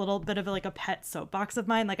subject, a little bit of like a pet soapbox of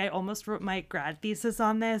mine. Like, I almost wrote my grad thesis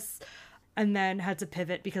on this and then had to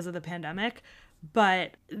pivot because of the pandemic.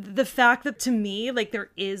 But the fact that, to me, like, there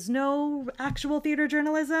is no actual theater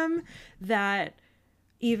journalism, that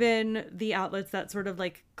even the outlets that sort of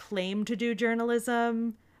like claim to do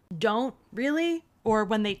journalism don't really, or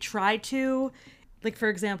when they try to, like, for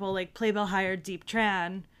example, like Playbill hired Deep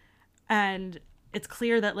Tran, and it's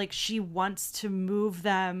clear that like she wants to move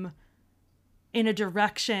them in a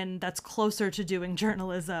direction that's closer to doing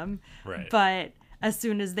journalism. Right. But as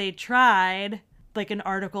soon as they tried, like, an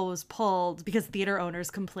article was pulled because theater owners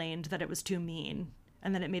complained that it was too mean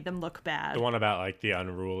and then it made them look bad. The one about like the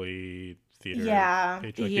unruly theater. Yeah.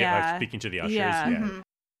 Page, like speaking to the ushers. Yeah. Yeah. Mm-hmm.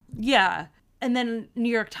 Yeah. And then New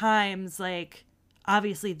York Times, like,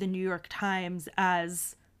 obviously the New York Times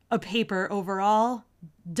as a paper overall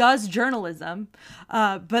does journalism.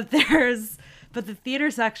 But the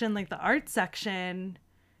theater section, like the art section,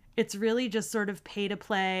 it's really just sort of pay to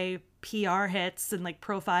play PR hits and like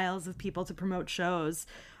profiles of people to promote shows.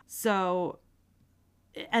 So,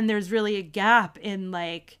 and there's really a gap in,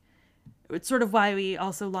 like, it's sort of why we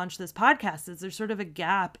also launched this podcast, is there's sort of a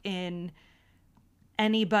gap in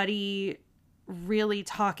anybody really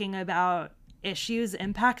talking about issues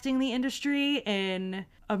impacting the industry in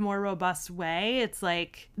a more robust way. It's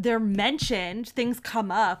like they're mentioned, things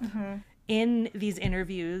come up in these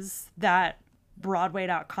interviews that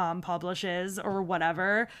Broadway.com publishes or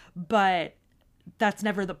whatever, but that's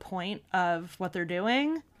never the point of what they're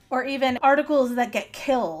doing. Or even articles that get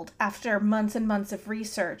killed after months and months of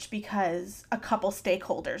research because a couple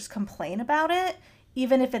stakeholders complain about it,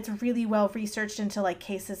 even if it's really well researched into like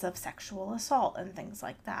cases of sexual assault and things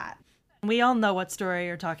like that. We all know what story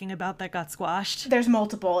you're talking about that got squashed. There's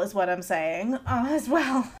multiple, is what I'm saying, as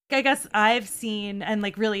well. I guess I've seen and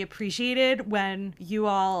like really appreciated when you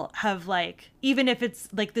all have, like, even if it's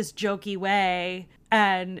like this jokey way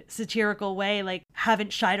and satirical way, like,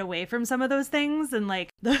 haven't shied away from some of those things. And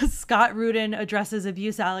like the Scott Rudin addresses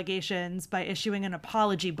abuse allegations by issuing an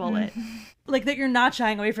apology bullet. Like, that you're not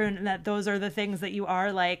shying away from it, and that those are the things that you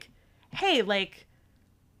are like, hey, like,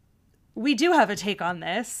 we do have a take on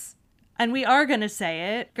this. And we are going to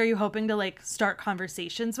say it. Are you hoping to like start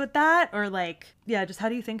conversations with that? Or like, yeah, just how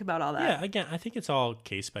do you think about all that? Yeah, again, I think it's all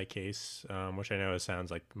case by case, which I know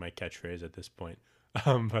sounds like my catchphrase at this point.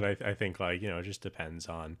 But I think, like, you know, it just depends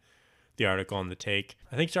on the article and the take.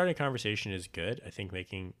 I think starting a conversation is good. I think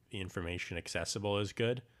making the information accessible is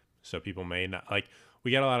good. So people may not, like,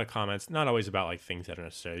 we get a lot of comments, not always about like things that are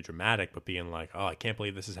necessarily dramatic, but being like, oh, I can't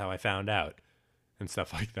believe this is how I found out and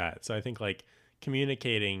stuff like that. So I think like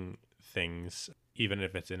communicating things, even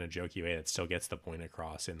if it's in a jokey way, that still gets the point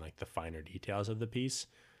across in like the finer details of the piece,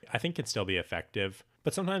 I think can still be effective.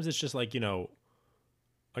 But sometimes it's just like,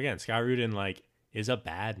 again, Scott Rudin like is a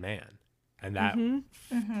bad man. And that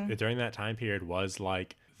during that time period was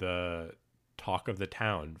like the talk of the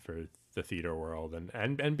town for the theater world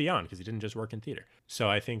and beyond, because he didn't just work in theater. So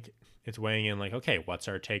I think it's weighing in like, okay, what's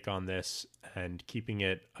our take on this, and keeping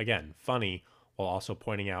it, again, funny, while also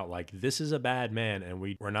pointing out like this is a bad man, and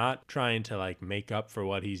we're not trying to like make up for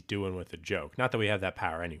what he's doing with a joke. Not that we have that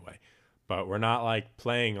power anyway, but we're not like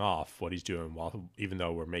playing off what he's doing even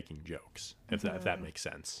though we're making jokes, if that makes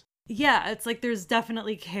sense. Yeah, it's like there's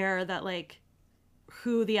definitely care that like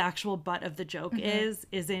who the actual butt of the joke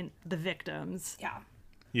isn't the victims.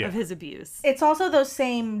 Yeah. Of his abuse. It's also those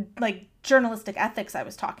same like journalistic ethics I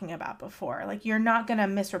was talking about before. Like, you're not going to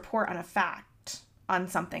misreport on a fact on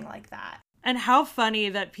something like that. And how funny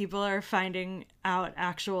that people are finding out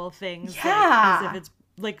actual things like, as if it's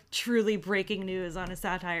like truly breaking news on a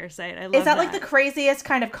satire site. I love that. Is that like the craziest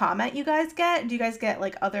kind of comment you guys get? Do you guys get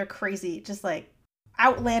like other crazy, just like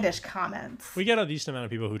outlandish comments? We get a decent amount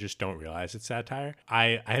of people who just don't realize it's satire.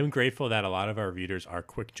 I am grateful that a lot of our readers are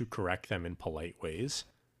quick to correct them in polite ways,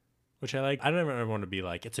 which I like. I don't ever want to be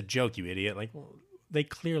like, it's a joke, you idiot. Like, well, they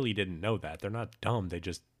clearly didn't know that. They're not dumb. They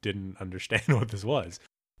just didn't understand what this was.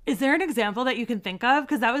 Is there an example that you can think of?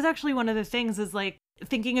 Because that was actually one of the things, is like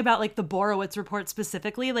thinking about like the Borowitz report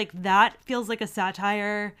specifically, like that feels like a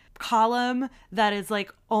satire column that is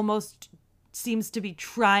like almost seems to be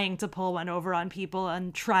trying to pull one over on people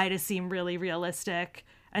and try to seem really realistic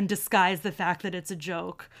and disguise the fact that it's a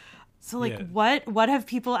joke. So like what have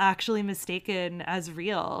people actually mistaken as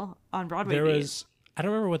real on Broadway? I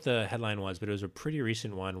don't remember what the headline was, but it was a pretty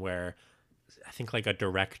recent one where I think like a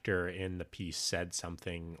director in the piece said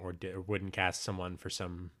something or wouldn't cast someone for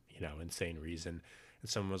some, insane reason. And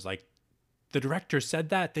someone was like, the director said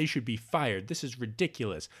that, they should be fired. This is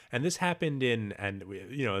ridiculous. And this happened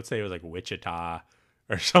let's say it was like Wichita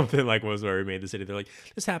or something, like was where we made the city. They're like,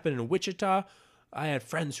 this happened in Wichita. I had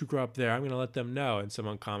friends who grew up there. I'm going to let them know. And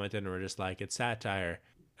someone commented and were just like, it's satire.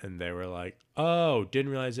 And they were like, oh,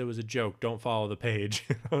 didn't realize it was a joke. Don't follow the page.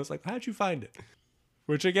 I was like, how'd you find it?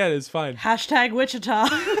 Which again is fine. Hashtag Wichita.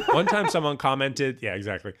 One time someone commented, yeah,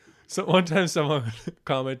 exactly. So one time someone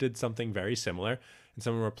commented something very similar, and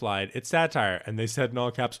someone replied, it's satire. And they said in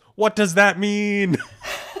all caps, what does that mean?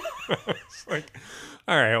 It's like,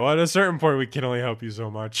 all right, well, at a certain point, we can only help you so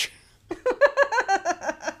much.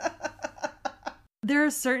 There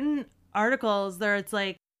are certain articles where it's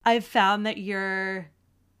like, I've found that you're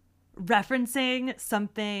referencing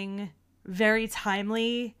something very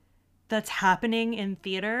timely that's happening in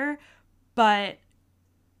theater, but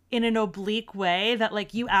in an oblique way that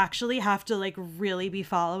like you actually have to like really be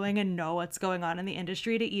following and know what's going on in the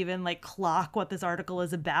industry to even like clock what this article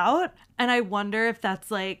is about. And I wonder if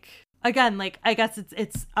that's like, again, like I guess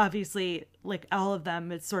it's obviously like all of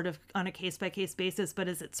them, it's sort of on a case-by-case basis, but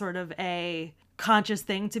is it sort of a conscious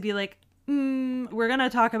thing to be like, we're gonna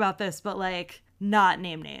talk about this, but like not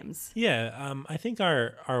name names? Yeah, I think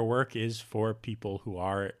our work is for people who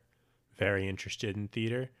are very interested in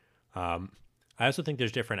theater. I also think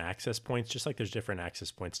there's different access points, just like there's different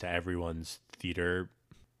access points to everyone's theater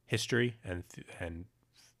history and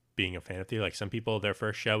being a fan of theater. Like some people, their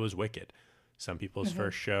first show was Wicked. Some people's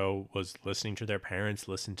first show was listening to their parents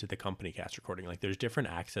listen to the company cast recording. Like there's different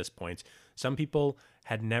access points. Some people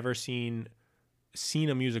had never seen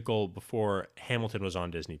a musical before Hamilton was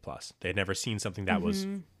on Disney Plus. They had never seen something that was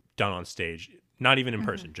done on stage, not even in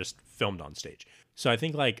person, just filmed on stage. So I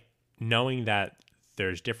think like knowing that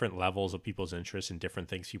there's different levels of people's interests and different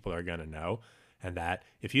things people are going to know, and that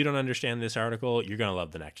if you don't understand this article, you're going to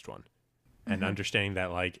love the next one. And understanding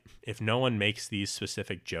that like if no one makes these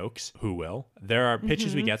specific jokes, who will? There are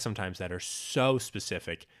pitches we get sometimes that are so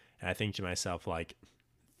specific, and I think to myself like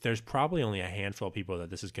there's probably only a handful of people that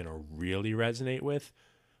this is going to really resonate with,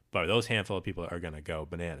 but those handful of people are going to go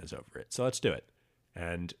bananas over it. So let's do it.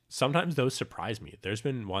 And sometimes those surprise me. There's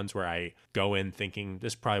been ones where I go in thinking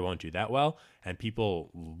this probably won't do that well, and people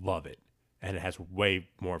love it. And it has way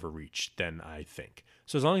more of a reach than I think.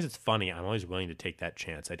 So as long as it's funny, I'm always willing to take that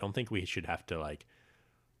chance. I don't think we should have to I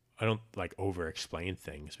don't over explain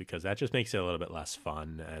things, because that just makes it a little bit less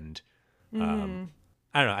fun. And I don't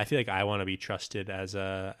know. I feel like I want to be trusted as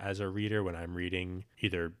a reader when I'm reading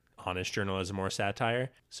either honest journalism or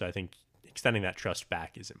satire. So I think extending that trust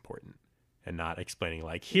back is important. And not explaining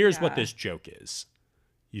like, here's what this joke is.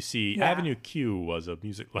 You see, Yeah. Avenue Q was a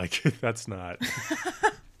music, like, that's not.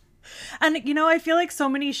 And, I feel like so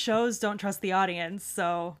many shows don't trust the audience,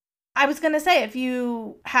 so. I was going to say, if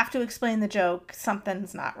you have to explain the joke,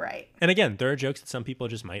 something's not right. And again, there are jokes that some people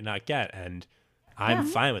just might not get, and I'm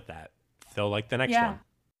fine with that. They'll like the next one.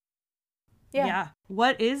 Yeah.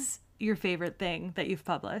 What is your favorite thing that you've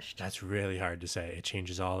published? That's really hard to say. It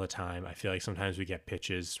changes all the time. I feel like sometimes we get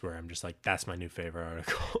pitches where I'm just like, that's my new favorite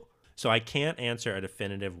article. So I can't answer a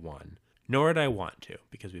definitive one, nor would I want to,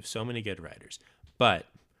 because we have so many good writers. But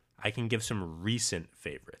I can give some recent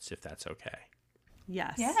favorites, if that's okay.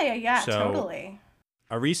 Yes. Yeah, So, totally.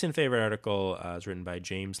 A recent favorite article is written by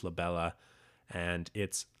James Labella, and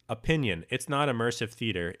it's Opinion. It's not immersive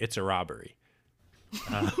theater, it's a robbery.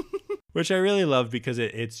 Which I really love because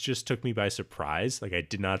it's just took me by surprise. Like, I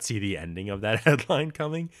did not see the ending of that headline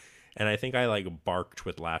coming. And I think I like barked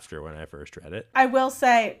with laughter when I first read it. I will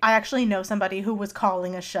say, I actually know somebody who was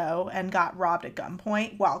calling a show and got robbed at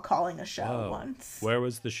gunpoint while calling a show once. Where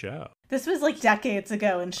was the show? This was like decades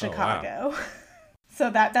ago in Chicago. Wow. So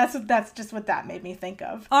that's just what that made me think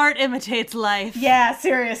of. Art imitates life. Yeah,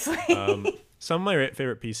 seriously. Some of my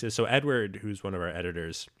favorite pieces. So Edward, who's one of our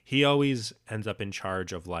editors, he always ends up in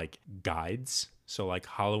charge of like guides. So like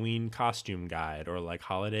Halloween costume guide or like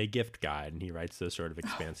holiday gift guide. And he writes those sort of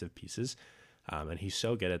expansive pieces. And he's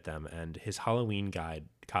so good at them. And his Halloween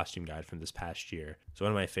costume guide from this past year is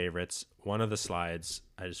one of my favorites. One of the slides,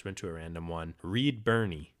 I just went to a random one. Read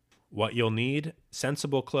Bernie. What you'll need,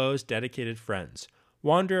 sensible clothes, dedicated friends.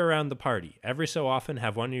 Wander around the party. Every so often,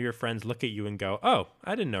 have one of your friends look at you and go, oh,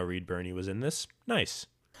 I didn't know Reed Birney was in this. Nice.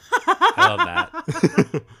 I love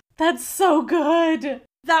that. That's so good.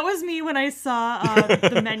 That was me when I saw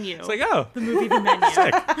The Menu. It's like, oh. The movie The Menu.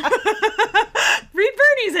 Sick. Reed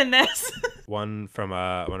Birney's in this. One from one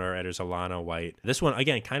of our editors, Alana White. This one,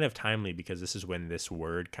 again, kind of timely because this is when this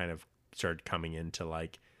word kind of started coming into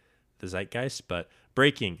like the zeitgeist. But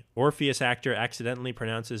breaking. Orpheus actor accidentally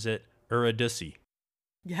pronounces it Uridusi.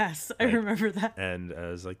 Yes, I remember that. And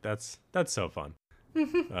I was like, that's so fun.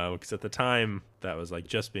 Because at the time, that was like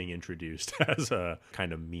just being introduced as a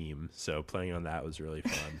kind of meme. So playing on that was really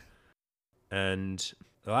fun. And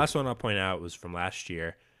the last one I'll point out was from last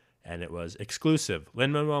year. And it was exclusive.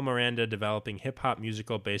 Lin-Manuel Miranda developing hip-hop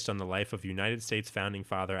musical based on the life of United States founding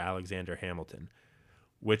father Alexander Hamilton.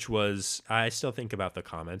 Which was, I still think about the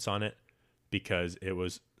comments on it. Because it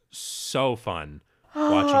was so fun.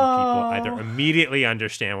 Watching people either immediately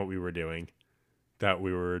understand what we were doing, that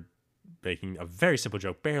we were making a very simple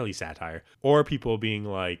joke, barely satire, or people being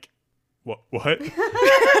like, what?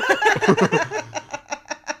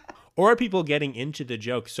 Or people getting into the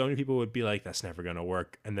joke. So many people would be like, that's never going to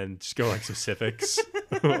work. And then just go like specifics.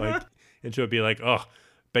 Like, into it be like, oh,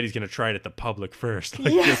 bet he's going to try it at the public first.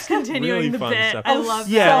 Like, just continuing really the fun bit. Stuff. I love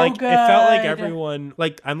that. Yeah, so like good. It felt like everyone,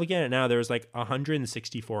 like I'm looking at it now, there was like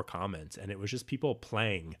 164 comments and it was just people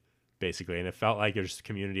playing basically. And it felt like there's a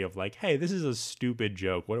community of like, hey, this is a stupid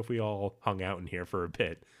joke. What if we all hung out in here for a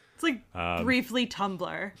bit? It's like briefly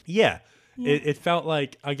Tumblr. Yeah. It felt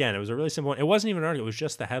like, again, it was a really simple one. It wasn't even an article. It was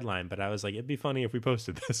just the headline. But I was like, it'd be funny if we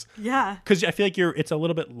posted this. Yeah. Because I feel like it's a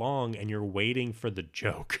little bit long and you're waiting for the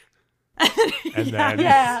joke. And then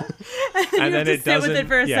and then it doesn't. Sit with it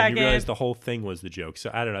for a second. You realize the whole thing was the joke. So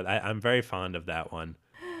I don't know. I'm very fond of that one.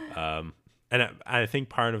 And I think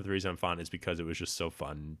part of the reason I'm fond is because it was just so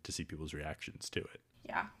fun to see people's reactions to it.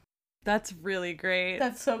 Yeah. That's really great.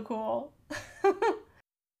 That's so cool.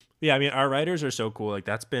 Yeah, I mean, our writers are so cool. Like,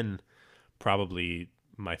 that's been probably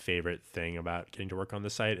my favorite thing about getting to work on the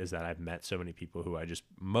site is that I've met so many people who I just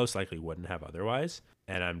most likely wouldn't have otherwise.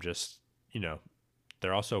 And I'm just,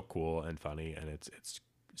 they're all so cool and funny. And it's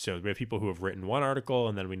so we have people who have written one article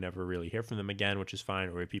and then we never really hear from them again, which is fine.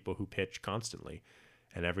 Or we have people who pitch constantly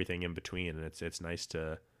and everything in between. And it's nice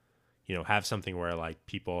to, have something where like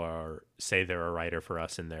people say they're a writer for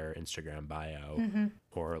us in their Instagram bio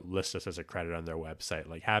or list us as a credit on their website.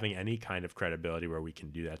 Like having any kind of credibility where we can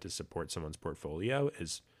do that to support someone's portfolio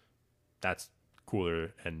that's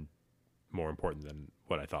cooler and more important than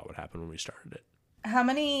what I thought would happen when we started it. How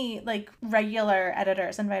many like regular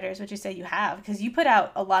editors and writers would you say you have? Because you put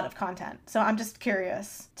out a lot of content. So I'm just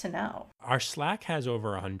curious to know. Our Slack has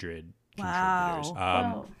over 100 contributors.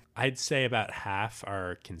 Wow. I'd say about half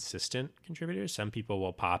are consistent contributors. Some people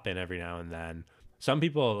will pop in every now and then. Some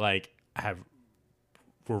people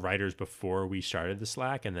were writers before we started the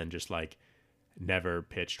Slack and then just like never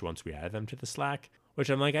pitched once we added them to the Slack, which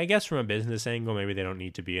I'm like, I guess from a business angle, maybe they don't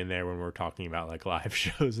need to be in there when we're talking about like live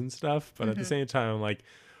shows and stuff. But at the same time, I'm like,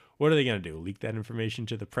 what are they going to do? Leak that information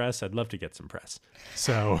to the press? I'd love to get some press.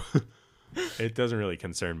 So it doesn't really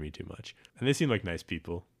concern me too much. And they seem like nice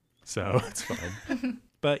people, so it's fine.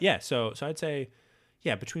 But yeah, so I'd say,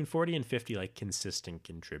 yeah, between 40 and 50 like consistent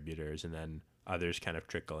contributors, and then others kind of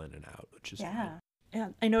trickle in and out, which is fine. Yeah,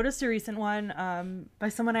 I noticed a recent one by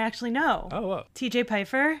someone I actually know. Oh, whoa. TJ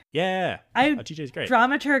Pfeiffer. Yeah. TJ's great.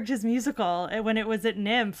 Dramaturged his musical when it was at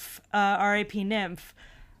Nymph, R.I.P. Nymph,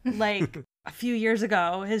 like a few years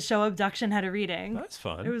ago. His show Abduction had a reading. That's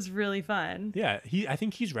fun. It was really fun. Yeah, I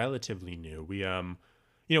think he's relatively new. We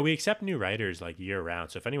accept new writers like year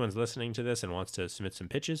round. So if anyone's listening to this and wants to submit some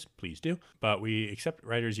pitches, please do. But we accept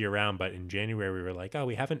writers year round. But in January, we were like, oh,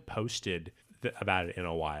 we haven't posted about it in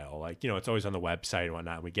a while. Like, it's always on the website and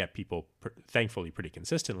whatnot. We get people, thankfully, pretty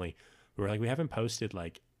consistently. We were like, we haven't posted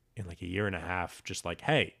like in like a year and a half, just like,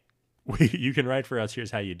 hey, you can write for us.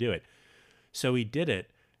 Here's how you do it. So we did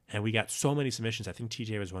it, and we got so many submissions. I think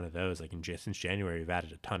TJ was one of those. Like since January, we've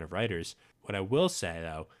added a ton of writers. What I will say,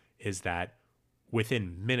 though, is that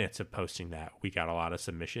within minutes of posting that, we got a lot of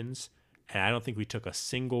submissions. And I don't think we took a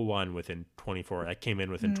single one within 24, that came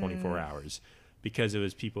in within 24 hours, because it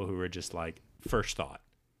was people who were just like, first thought,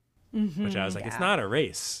 which I was like, it's not a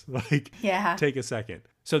race. Like, take a second.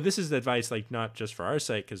 So this is the advice, like, not just for our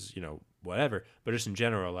site, because, whatever, but just in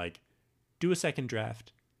general, like, do a second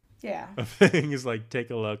draft. Yeah. Of things, like,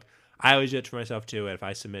 take a look. I always do it for myself too. If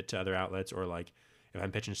I submit to other outlets, or like if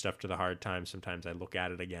I'm pitching stuff to the Hard Times, sometimes I look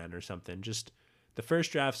at it again or something. Just the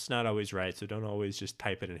first draft's not always right, so don't always just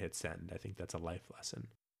type it and hit send. I think that's a life lesson.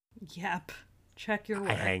 Yep. Check your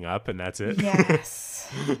work. I hang up and that's it.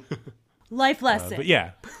 Yes. Life lesson. But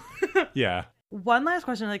yeah. Yeah. One last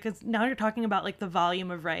question, like, because now you're talking about like the volume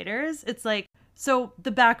of writers. It's like, so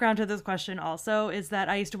the background to this question also is that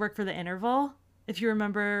I used to work for The Interval. If you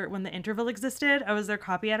remember when The Interval existed, I was their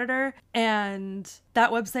copy editor, and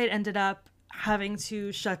that website ended up having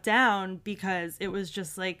to shut down because it was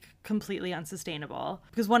just like completely unsustainable.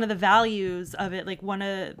 Because one of the values of it, like one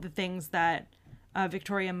of the things that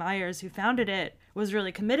Victoria Myers, who founded it, was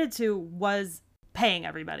really committed to was paying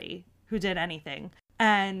everybody who did anything.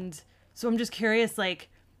 And so I'm just curious, like,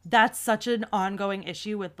 that's such an ongoing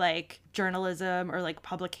issue with like journalism or like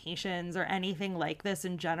publications or anything like this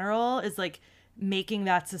in general, is like making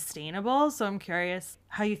that sustainable. So I'm curious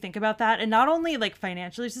how you think about that, and not only like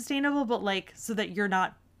financially sustainable, but like so that you're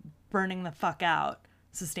not burning the fuck out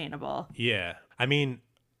sustainable. Yeah. I mean,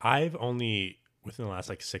 I've only within the last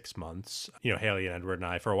like 6 months, Haley and Edward and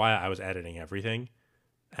I, for a while I was editing everything,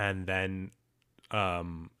 and then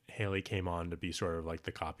Haley came on to be sort of like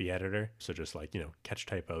the copy editor. So just like, catch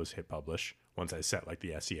typos, hit publish once I set like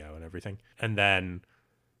the SEO and everything. And then,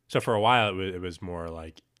 so for a while it was more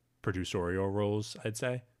like producerial roles, I'd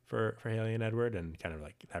say, for Haley and Edward, and kind of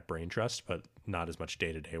like that brain trust, but not as much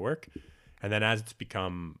day-to-day work. And then as it's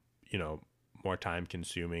become, more time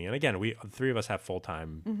consuming, and again, the three of us have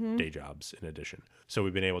full-time day jobs in addition, so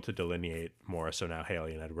we've been able to delineate more. So now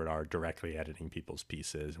Haley and Edward are directly editing people's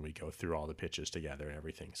pieces, and we go through all the pitches together and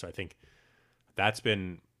everything. So I think that's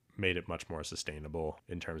made it much more sustainable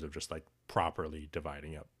in terms of just like properly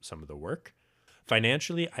dividing up some of the work.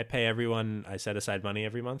 Financially, I pay everyone. I set aside money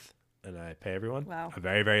every month, and I pay everyone a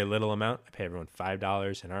very, very little amount. I pay everyone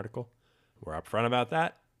 $5 an article. We're upfront about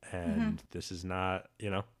that. And this is not,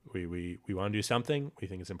 we want to do something. We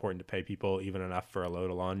think it's important to pay people even enough for a load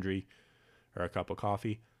of laundry or a cup of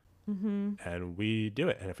coffee. And we do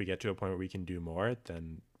it. And if we get to a point where we can do more,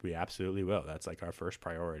 then we absolutely will. That's like our first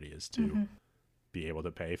priority, is to be able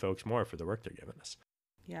to pay folks more for the work they're giving us.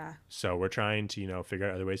 Yeah. So we're trying to, figure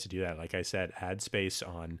out other ways to do that. Like I said, ad space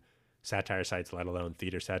on satire sites, let alone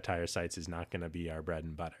theater satire sites, is not going to be our bread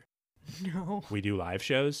and butter. No. We do live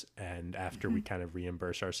shows, and after we kind of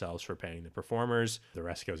reimburse ourselves for paying the performers, the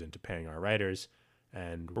rest goes into paying our writers.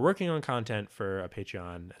 And we're working on content for a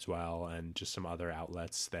Patreon as well, and just some other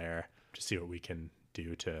outlets there to see what we can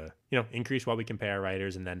do to, increase what we can pay our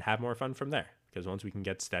writers, and then have more fun from there. Because once we can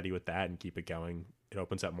get steady with that and keep it going, it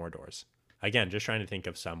opens up more doors. Again, just trying to think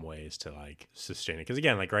of some ways to like sustain it. Because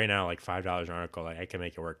again, like right now, like $5 an article, like I can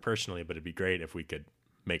make it work personally, but it'd be great if we could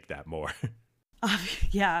make that more.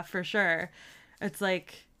 Yeah, for sure. It's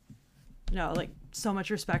like, like so much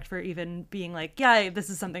respect for even being like, yeah, this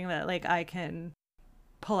is something that like I can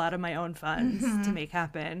pull out of my own funds to make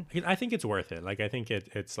happen. I think it's worth it. Like, I think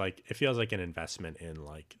it's like, it feels like an investment in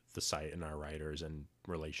like the site and our writers and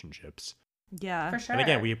relationships. Yeah, for sure. And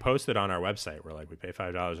again, we posted on our website, we're like, we pay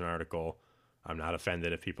 $5 an article. I'm not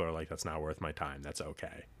offended if people are like, that's not worth my time. That's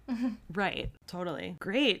okay. Right. Totally.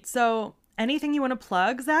 Great. So Anything you want to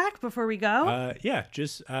plug, Zach, before we go? Yeah,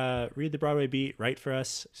 just read the Broadway Beat, write for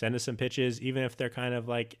us, send us some pitches, even if they're kind of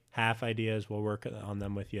like half ideas, we'll work on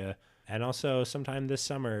them with you. And also sometime this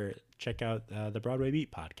summer, check out the Broadway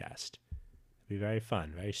Beat podcast. It'll be very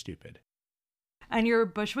fun, very stupid. And your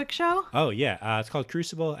Bushwick show? Oh, yeah. It's called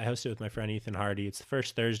Crucible. I host it with my friend Ethan Hardy. It's the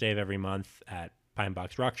first Thursday of every month at Pine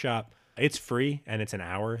Box Rock Shop. It's free and it's an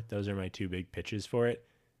hour. Those are my two big pitches for it.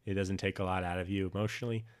 It doesn't take a lot out of you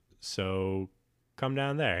emotionally. So come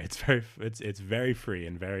down there. It's very free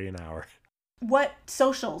and very an hour. What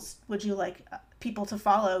socials would you like people to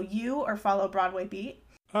follow, you or follow Broadway Beat?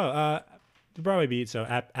 The Broadway Beat. So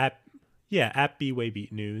at B-Way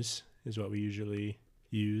Beat News is what we usually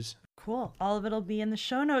use. Cool. All of it'll be in the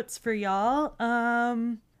show notes for y'all.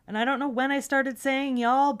 And I don't know when I started saying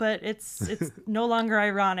y'all, but it's no longer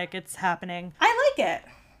ironic. It's happening. I like it.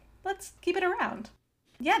 Let's keep it around.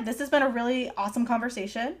 Yeah, this has been a really awesome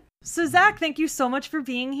conversation. So Zach, thank you so much for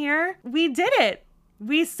being here. We did it.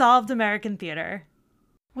 We solved American theater.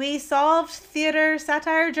 We solved theater,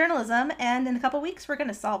 satire, journalism, and in a couple weeks we're going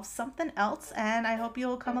to solve something else, and I hope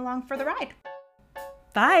you'll come along for the ride.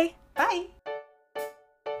 Bye. Bye.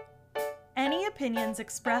 Any opinions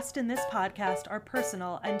expressed in this podcast are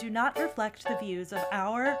personal and do not reflect the views of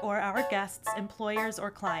our or our guests, employers, or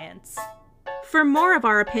clients. For more of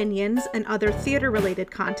our opinions and other theater-related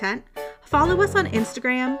content, follow us on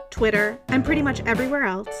Instagram, Twitter, and pretty much everywhere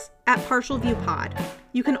else at Partial View Pod.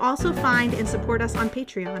 You can also find and support us on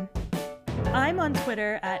Patreon. I'm on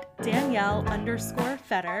Twitter at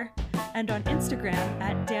Danielle_Fetter and on Instagram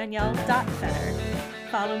at Danielle.Fetter.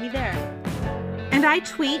 Follow me there. And I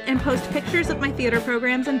tweet and post pictures of my theater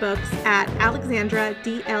programs and books at Alexandra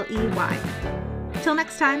DLEY. Till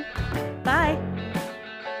next time. Bye.